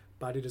issues.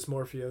 Body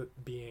dysmorphia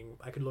being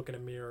I could look in a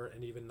mirror,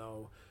 and even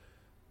though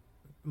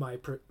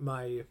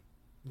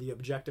the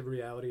objective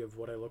reality of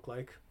what I look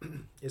like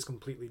is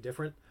completely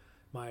different,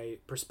 my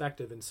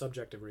perspective and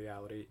subjective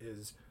reality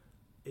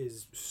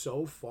is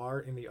so far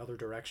in the other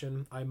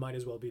direction, I might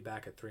as well be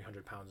back at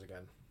 300 pounds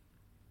again.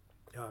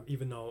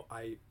 Even though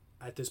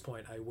at this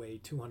point I weigh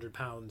 200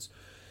 pounds,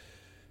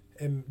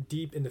 am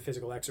deep into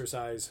physical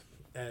exercise,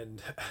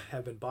 and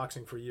have been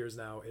boxing for years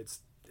now, it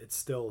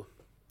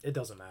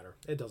doesn't matter.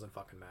 It doesn't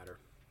fucking matter.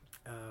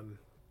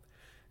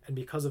 And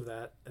because of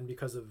that, and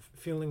because of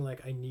feeling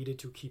like I needed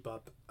to keep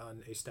up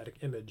an aesthetic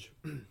image,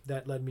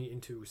 that led me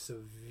into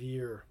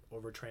severe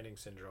overtraining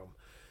syndrome,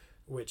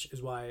 which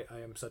is why I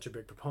am such a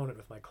big proponent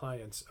with my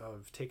clients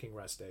of taking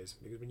rest days.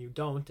 Because when you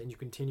don't and you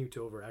continue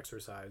to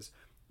over-exercise,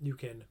 you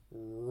can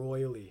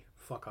royally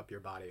fuck up your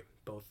body,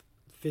 both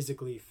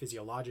physically,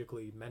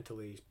 physiologically,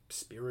 mentally,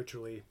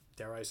 spiritually,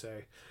 dare I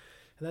say.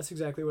 And that's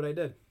exactly what I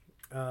did.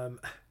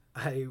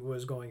 I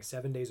was going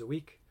 7 days a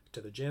week to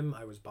the gym.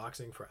 I was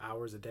boxing for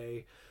hours a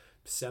day,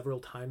 several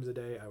times a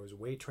day. I was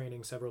weight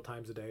training several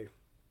times a day.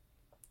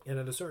 And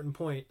at a certain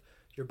point,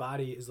 your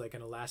body is like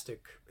an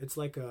elastic. It's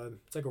like a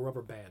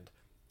rubber band.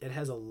 It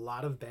has a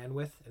lot of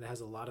bandwidth and it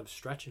has a lot of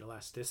stretch and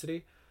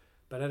elasticity.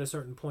 But at a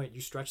certain point, you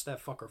stretch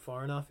that fucker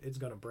far enough, it's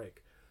gonna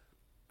break.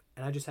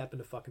 And I just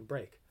happened to fucking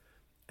break.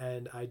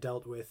 And I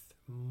dealt with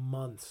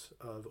months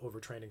of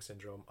overtraining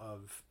syndrome,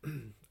 of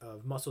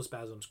muscle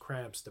spasms,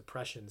 cramps,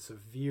 depression,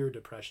 severe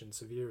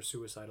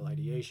suicidal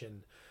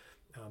ideation,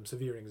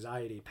 severe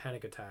anxiety,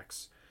 panic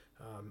attacks,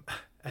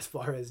 as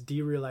far as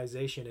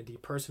derealization and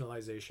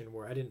depersonalization,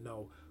 where I didn't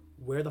know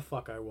where the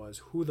fuck I was,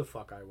 who the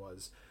fuck I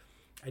was.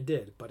 I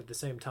did, but at the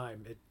same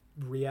time,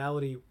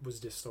 reality was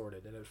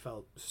distorted and it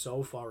felt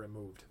so far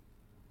removed.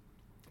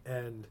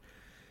 And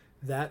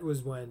that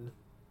was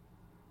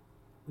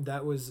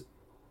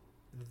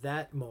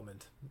that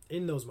moment,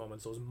 in those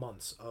moments, those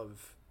months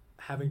of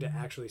having to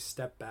actually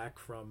step back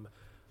from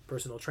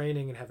personal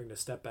training and having to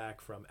step back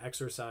from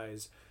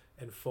exercise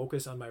and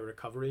focus on my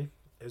recovery,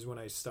 is when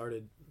I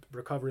started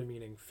recovery,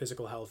 meaning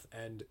physical health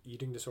and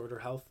eating disorder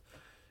health,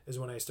 is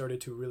when I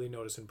started to really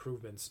notice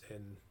improvements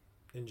in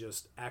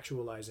just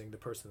actualizing the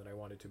person that I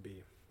wanted to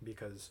be.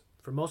 Because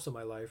for most of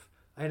my life,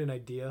 I had an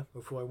idea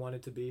of who I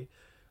wanted to be.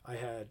 I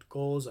had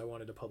goals. I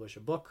wanted to publish a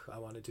book. I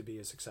wanted to be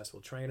a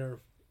successful trainer.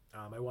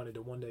 I wanted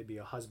to one day be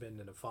a husband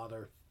and a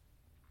father.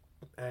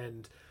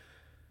 And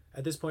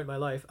at this point in my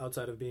life,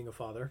 outside of being a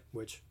father,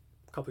 which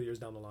a couple of years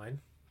down the line,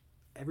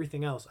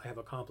 everything else I have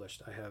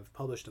accomplished. I have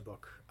published a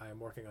book. I am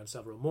working on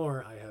several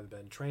more. I have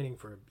been training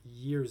for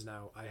years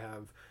now. I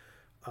have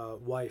a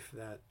wife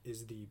that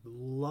is the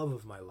love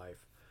of my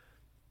life.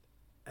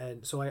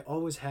 And so I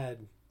always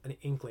had an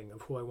inkling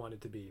of who I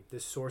wanted to be,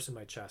 this source in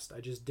my chest. I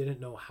just didn't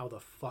know how the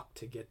fuck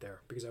to get there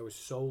because I was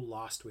so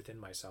lost within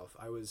myself.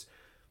 I was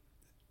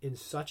in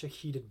such a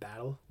heated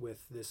battle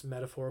with this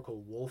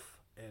metaphorical wolf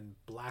and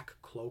black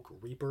cloak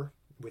reaper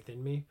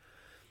within me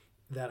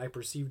that I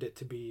perceived it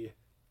to be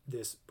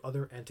this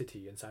other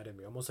entity inside of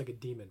me, almost like a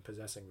demon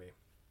possessing me.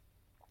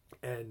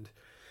 And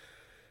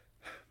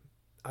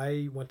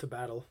I went to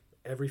battle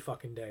every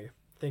fucking day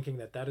thinking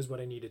that that is what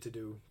I needed to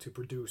do to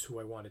produce who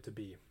I wanted to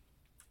be.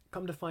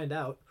 Come to find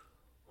out,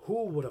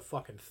 who would have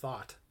fucking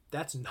thought?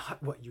 That's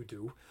not what you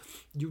do.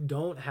 You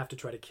don't have to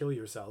try to kill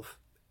yourself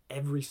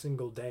every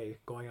single day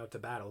going out to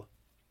battle.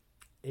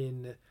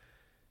 In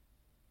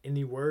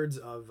the words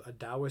of a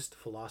Taoist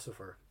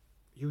philosopher,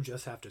 you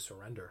just have to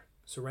surrender.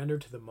 Surrender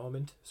to the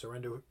moment,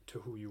 surrender to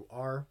who you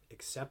are,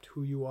 accept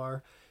who you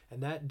are.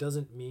 And that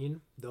doesn't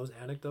mean, those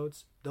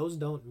anecdotes, those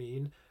don't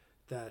mean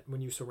that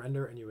when you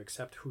surrender and you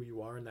accept who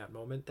you are in that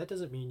moment, that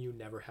doesn't mean you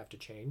never have to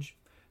change.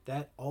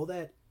 That all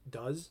that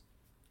does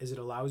is it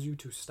allows you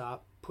to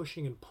stop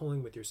pushing and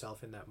pulling with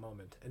yourself in that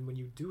moment. And when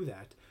you do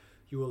that,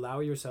 you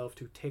allow yourself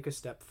to take a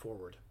step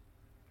forward.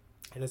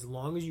 And as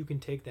long as you can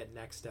take that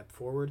next step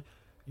forward,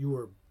 you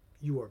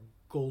are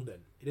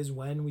golden. It is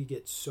when we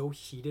get so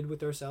heated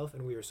with ourselves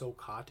and we are so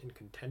caught in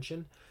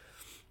contention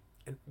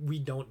and we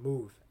don't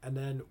move. And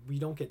then we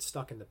don't get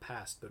stuck in the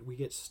past, but we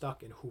get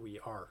stuck in who we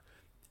are.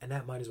 And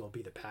that might as well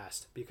be the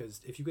past, because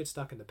if you get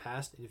stuck in the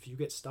past and if you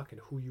get stuck in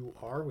who you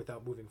are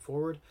without moving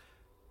forward,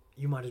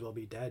 you might as well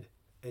be dead.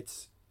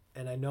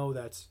 And I know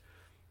that's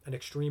an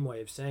extreme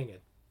way of saying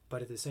it,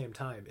 but at the same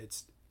time,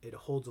 it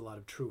holds a lot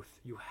of truth.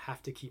 You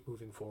have to keep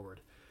moving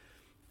forward.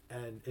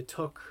 And it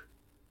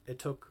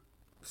took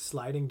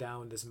sliding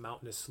down this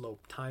mountainous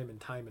slope time and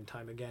time and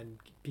time again,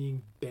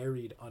 being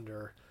buried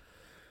under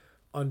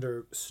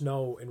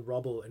snow and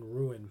rubble and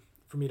ruin,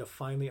 for me to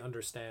finally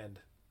understand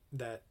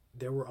that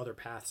there were other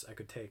paths I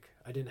could take.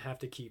 I didn't have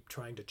to keep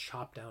trying to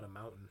chop down a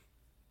mountain.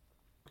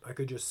 I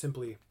could just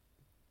simply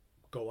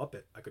go up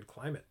it. I could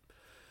climb it,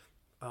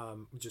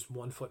 just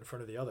one foot in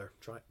front of the other,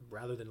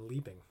 rather than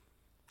leaping.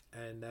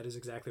 And that is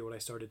exactly what I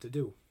started to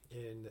do.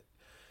 In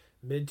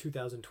mid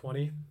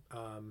 2020,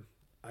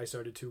 I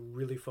started to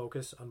really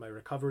focus on my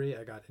recovery.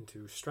 I got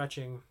into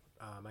stretching.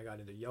 I got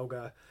into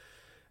yoga.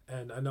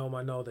 And I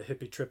know the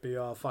hippie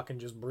trippy, fucking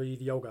just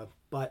breathe yoga,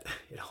 but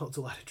it holds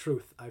a lot of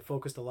truth. I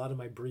focused a lot on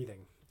my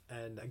breathing.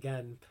 And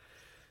again,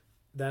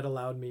 that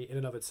allowed me in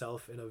and of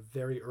itself in a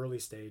very early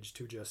stage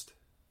to just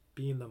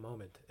be in the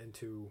moment and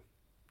to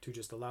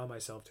just allow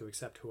myself to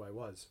accept who I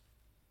was.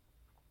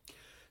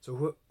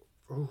 So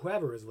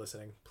whoever is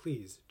listening,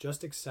 please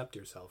just accept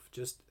yourself.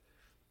 Just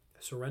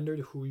surrender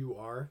to who you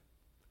are.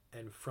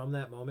 And from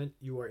that moment,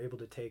 you are able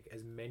to take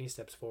as many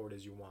steps forward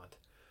as you want.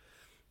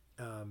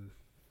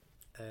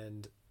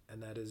 And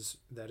that is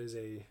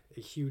a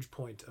huge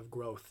point of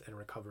growth and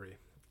recovery.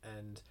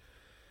 And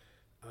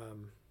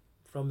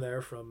from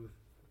there, from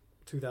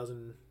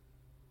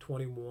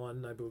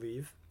 2021, I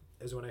believe,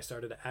 is when I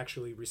started to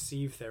actually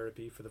receive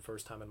therapy for the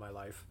first time in my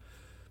life,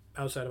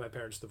 outside of my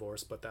parents'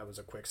 divorce. But that was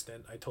a quick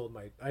stint. I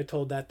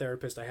told that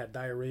therapist I had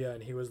diarrhea,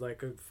 and he was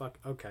like, "Oh, fuck,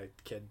 okay,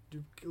 kid,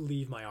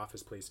 leave my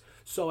office, please."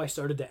 So I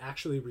started to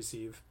actually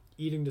receive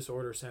eating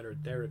disorder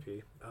centered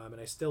therapy,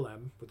 and I still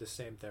am with the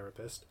same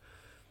therapist.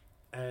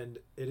 And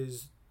it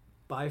is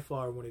by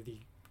far one of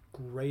the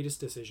greatest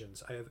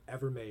decisions I have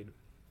ever made.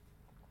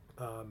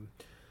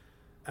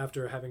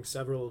 After having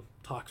several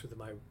talks with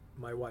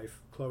my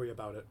wife, Chloe,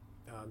 about it,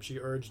 she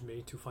urged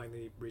me to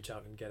finally reach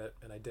out and get it,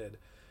 and I did.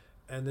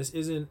 And this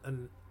isn't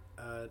an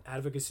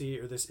advocacy,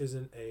 or this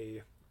isn't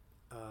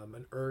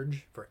an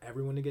urge for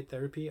everyone to get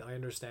therapy. I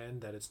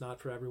understand that it's not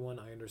for everyone.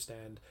 I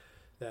understand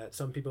that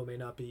some people may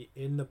not be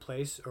in the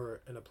place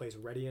or in a place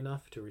ready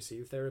enough to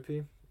receive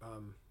therapy.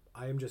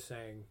 I am just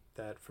saying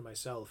that for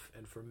myself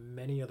and for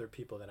many other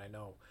people that I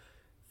know,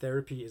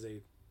 therapy is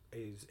a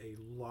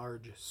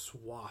large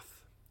swath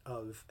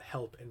of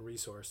help and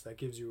resource that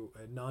gives you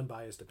a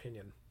non-biased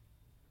opinion.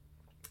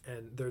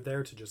 And they're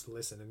there to just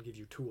listen and give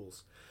you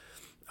tools.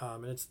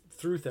 And it's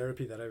through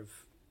therapy that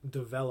I've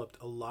developed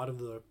a lot of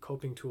the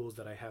coping tools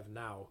that I have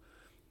now,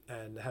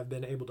 and have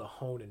been able to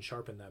hone and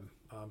sharpen them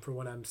for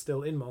when I'm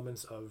still in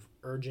moments of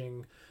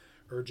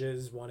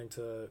urges, wanting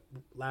to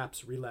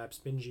relapse,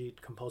 binge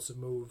eat, compulsive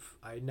move.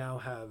 I now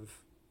have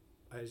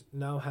a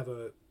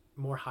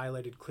more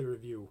highlighted,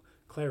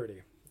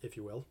 clarity, if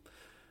you will,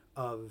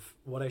 of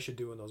what I should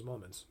do in those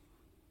moments.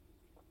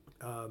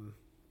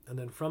 And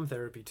then from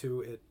therapy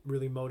too, it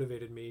really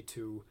motivated me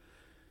to,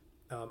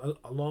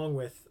 along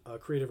with a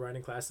creative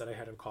writing class that I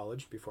had in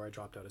college before I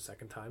dropped out a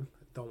second time.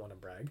 Don't want to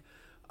brag.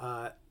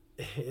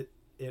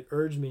 It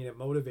urged me and it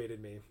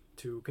motivated me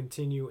to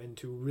continue and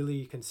to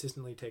really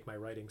consistently take my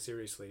writing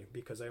seriously,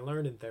 because I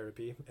learned in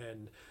therapy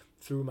and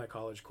through my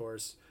college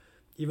course,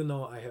 even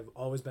though I have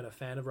always been a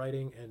fan of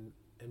writing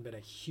and been a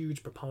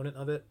huge proponent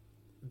of it,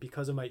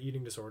 because of my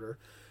eating disorder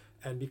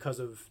and because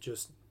of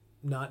just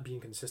not being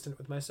consistent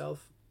with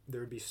myself, there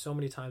would be so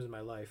many times in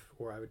my life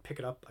where I would pick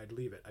it up, I'd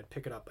leave it, I'd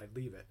pick it up, I'd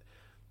leave it.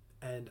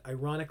 And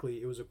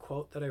ironically, it was a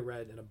quote that I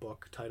read in a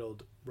book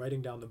titled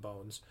Writing Down the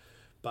Bones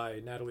by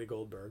Natalie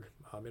Goldberg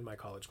in my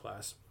college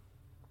class,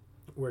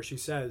 where she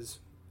says,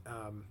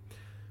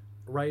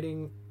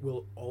 writing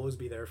will always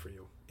be there for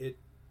you.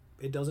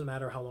 It doesn't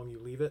matter how long you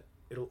leave it,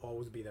 it'll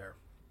always be there.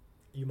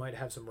 You might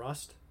have some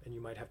rust and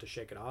you might have to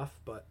shake it off,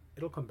 but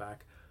it'll come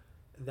back.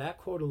 That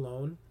quote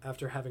alone,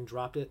 after having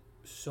dropped it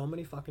so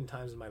many fucking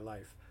times in my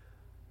life,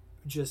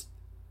 just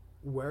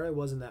where I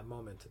was in that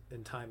moment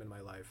in time in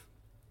my life,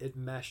 it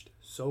meshed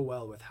so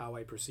well with how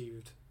I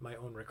perceived my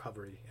own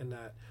recovery, and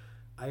that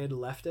I had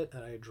left it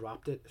and I had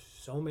dropped it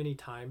so many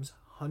times,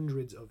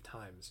 hundreds of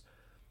times,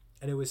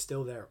 and it was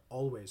still there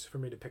always for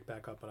me to pick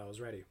back up when I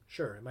was ready.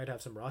 Sure, it might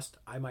have some rust,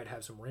 I might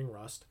have some ring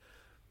rust,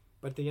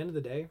 but at the end of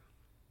the day,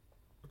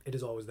 it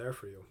is always there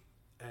for you.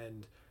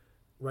 And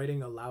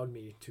writing allowed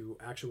me to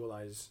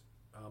actualize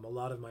a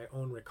lot of my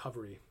own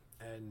recovery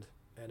and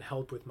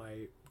help with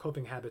my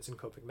coping habits and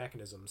coping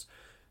mechanisms.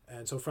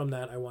 And so from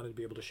that, I wanted to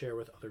be able to share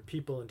with other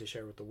people and to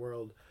share with the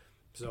world.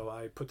 So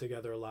I put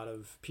together a lot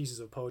of pieces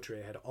of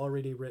poetry I had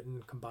already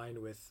written, combined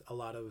with a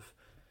lot of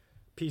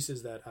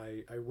pieces that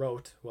I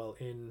wrote while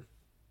in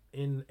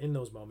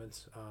those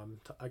moments.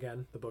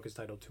 Again, the book is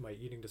titled To My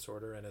Eating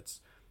Disorder, and it's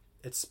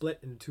it's split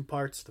in two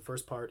parts. The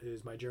first part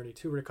is my journey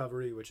to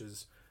recovery, which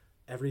is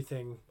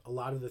everything, a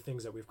lot of the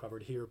things that we've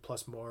covered here,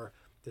 plus more.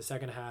 The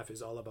second half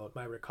is all about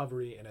my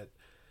recovery, and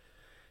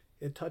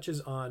it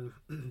touches on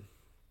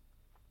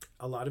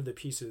a lot of the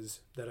pieces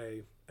that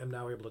I am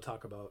now able to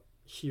talk about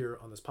here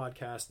on this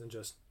podcast and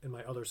just in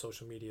my other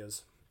social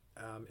medias,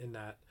 in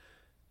that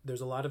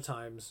there's a lot of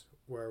times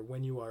where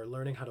when you are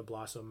learning how to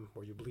blossom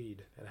or you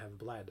bleed and have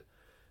bled,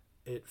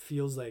 it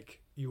feels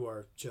like you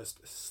are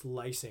just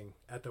slicing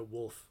at the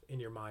wolf in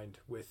your mind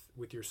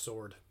with your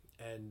sword,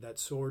 and that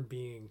sword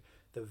being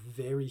the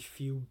very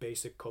few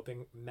basic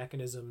coping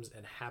mechanisms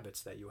and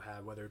habits that you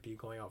have, whether it be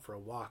going out for a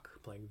walk,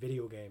 playing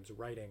video games,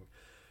 writing.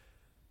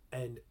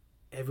 And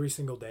every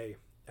single day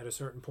at a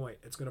certain point,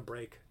 it's going to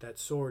break. That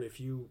sword,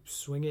 if you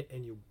swing it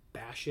and you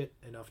bash it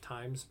enough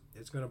times,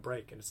 it's going to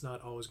break, and it's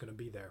not always going to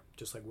be there,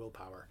 just like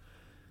willpower.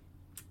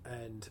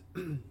 And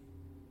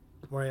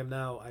where I am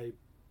now,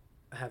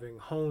 having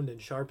honed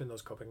and sharpened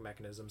those coping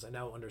mechanisms, I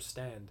now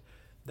understand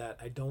that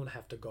I don't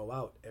have to go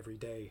out every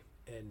day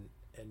and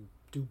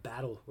do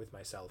battle with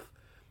myself.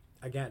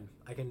 Again,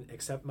 I can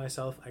accept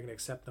myself, I can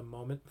accept the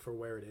moment for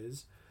where it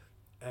is,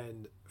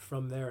 and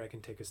from there I can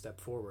take a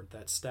step forward.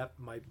 That step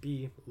might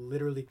be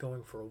literally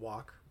going for a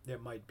walk, it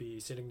might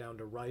be sitting down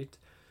to write,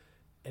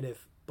 and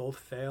if both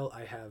fail,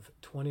 I have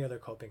 20 other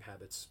coping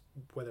habits,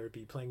 whether it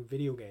be playing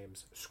video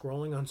games,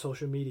 scrolling on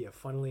social media.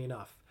 Funnily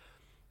enough,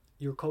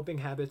 your coping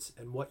habits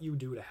and what you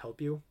do to help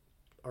you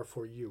are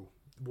for you.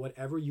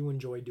 Whatever you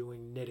enjoy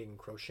doing, knitting,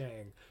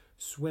 crocheting,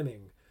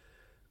 swimming,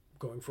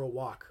 going for a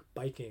walk,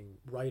 biking,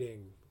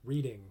 writing,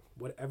 reading,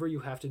 whatever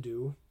you have to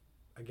do,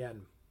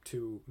 again,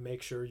 to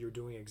make sure you're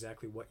doing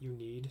exactly what you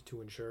need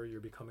to ensure you're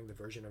becoming the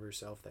version of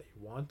yourself that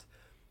you want.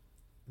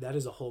 That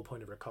is the whole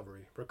point of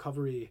recovery.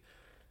 Recovery,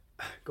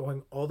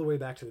 going all the way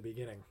back to the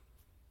beginning,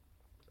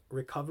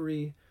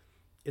 recovery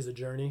is a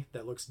journey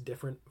that looks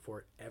different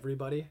for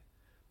everybody,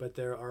 but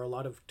there are a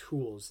lot of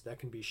tools that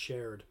can be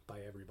shared by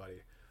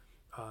everybody.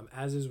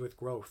 As is with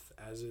growth,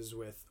 as is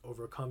with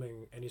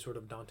overcoming any sort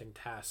of daunting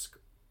task,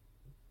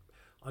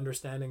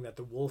 understanding that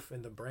the wolf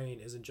in the brain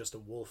isn't just a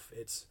wolf,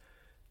 it's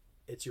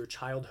your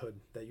childhood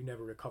that you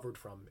never recovered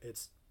from.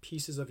 It's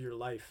pieces of your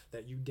life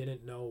that you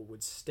didn't know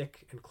would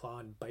stick and claw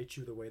and bite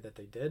you the way that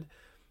they did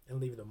and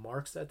leave the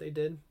marks that they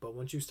did. But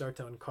once you start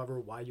to uncover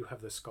why you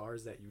have the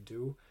scars that you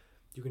do,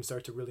 you can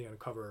start to really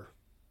uncover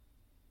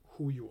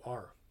who you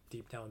are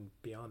deep down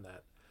beyond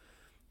that.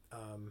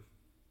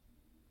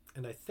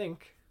 And I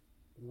think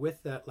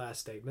with that last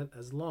statement,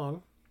 as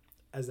long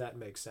as that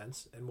makes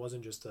sense and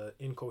wasn't just an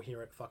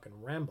incoherent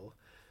fucking ramble,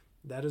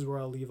 that is where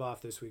I'll leave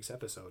off this week's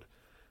episode.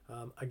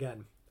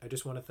 Again, I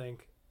just want to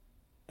thank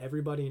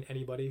everybody and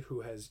anybody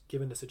who has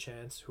given this a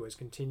chance, who has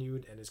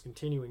continued and is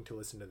continuing to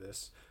listen to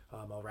this.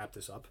 I'll wrap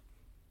this up.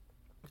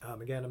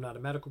 Again, I'm not a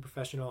medical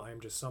professional.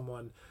 I'm just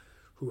someone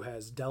who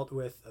has dealt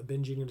with a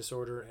binge eating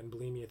disorder and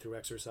bulimia through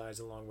exercise,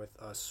 along with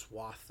a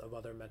swath of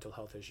other mental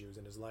health issues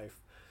in his life.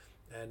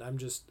 And I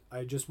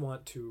just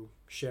want to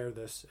share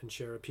this and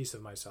share a piece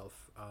of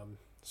myself.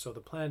 So the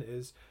plan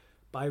is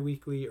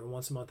bi-weekly or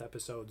once a month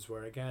episodes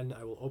where, again,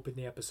 I will open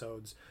the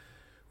episodes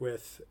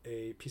with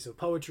a piece of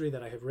poetry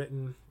that I have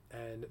written,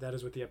 and that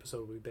is what the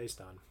episode will be based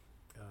on.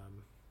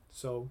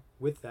 So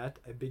with that,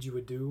 I bid you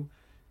adieu,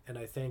 and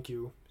I thank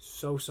you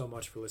so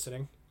much for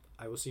listening.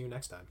 I will see you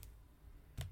next time.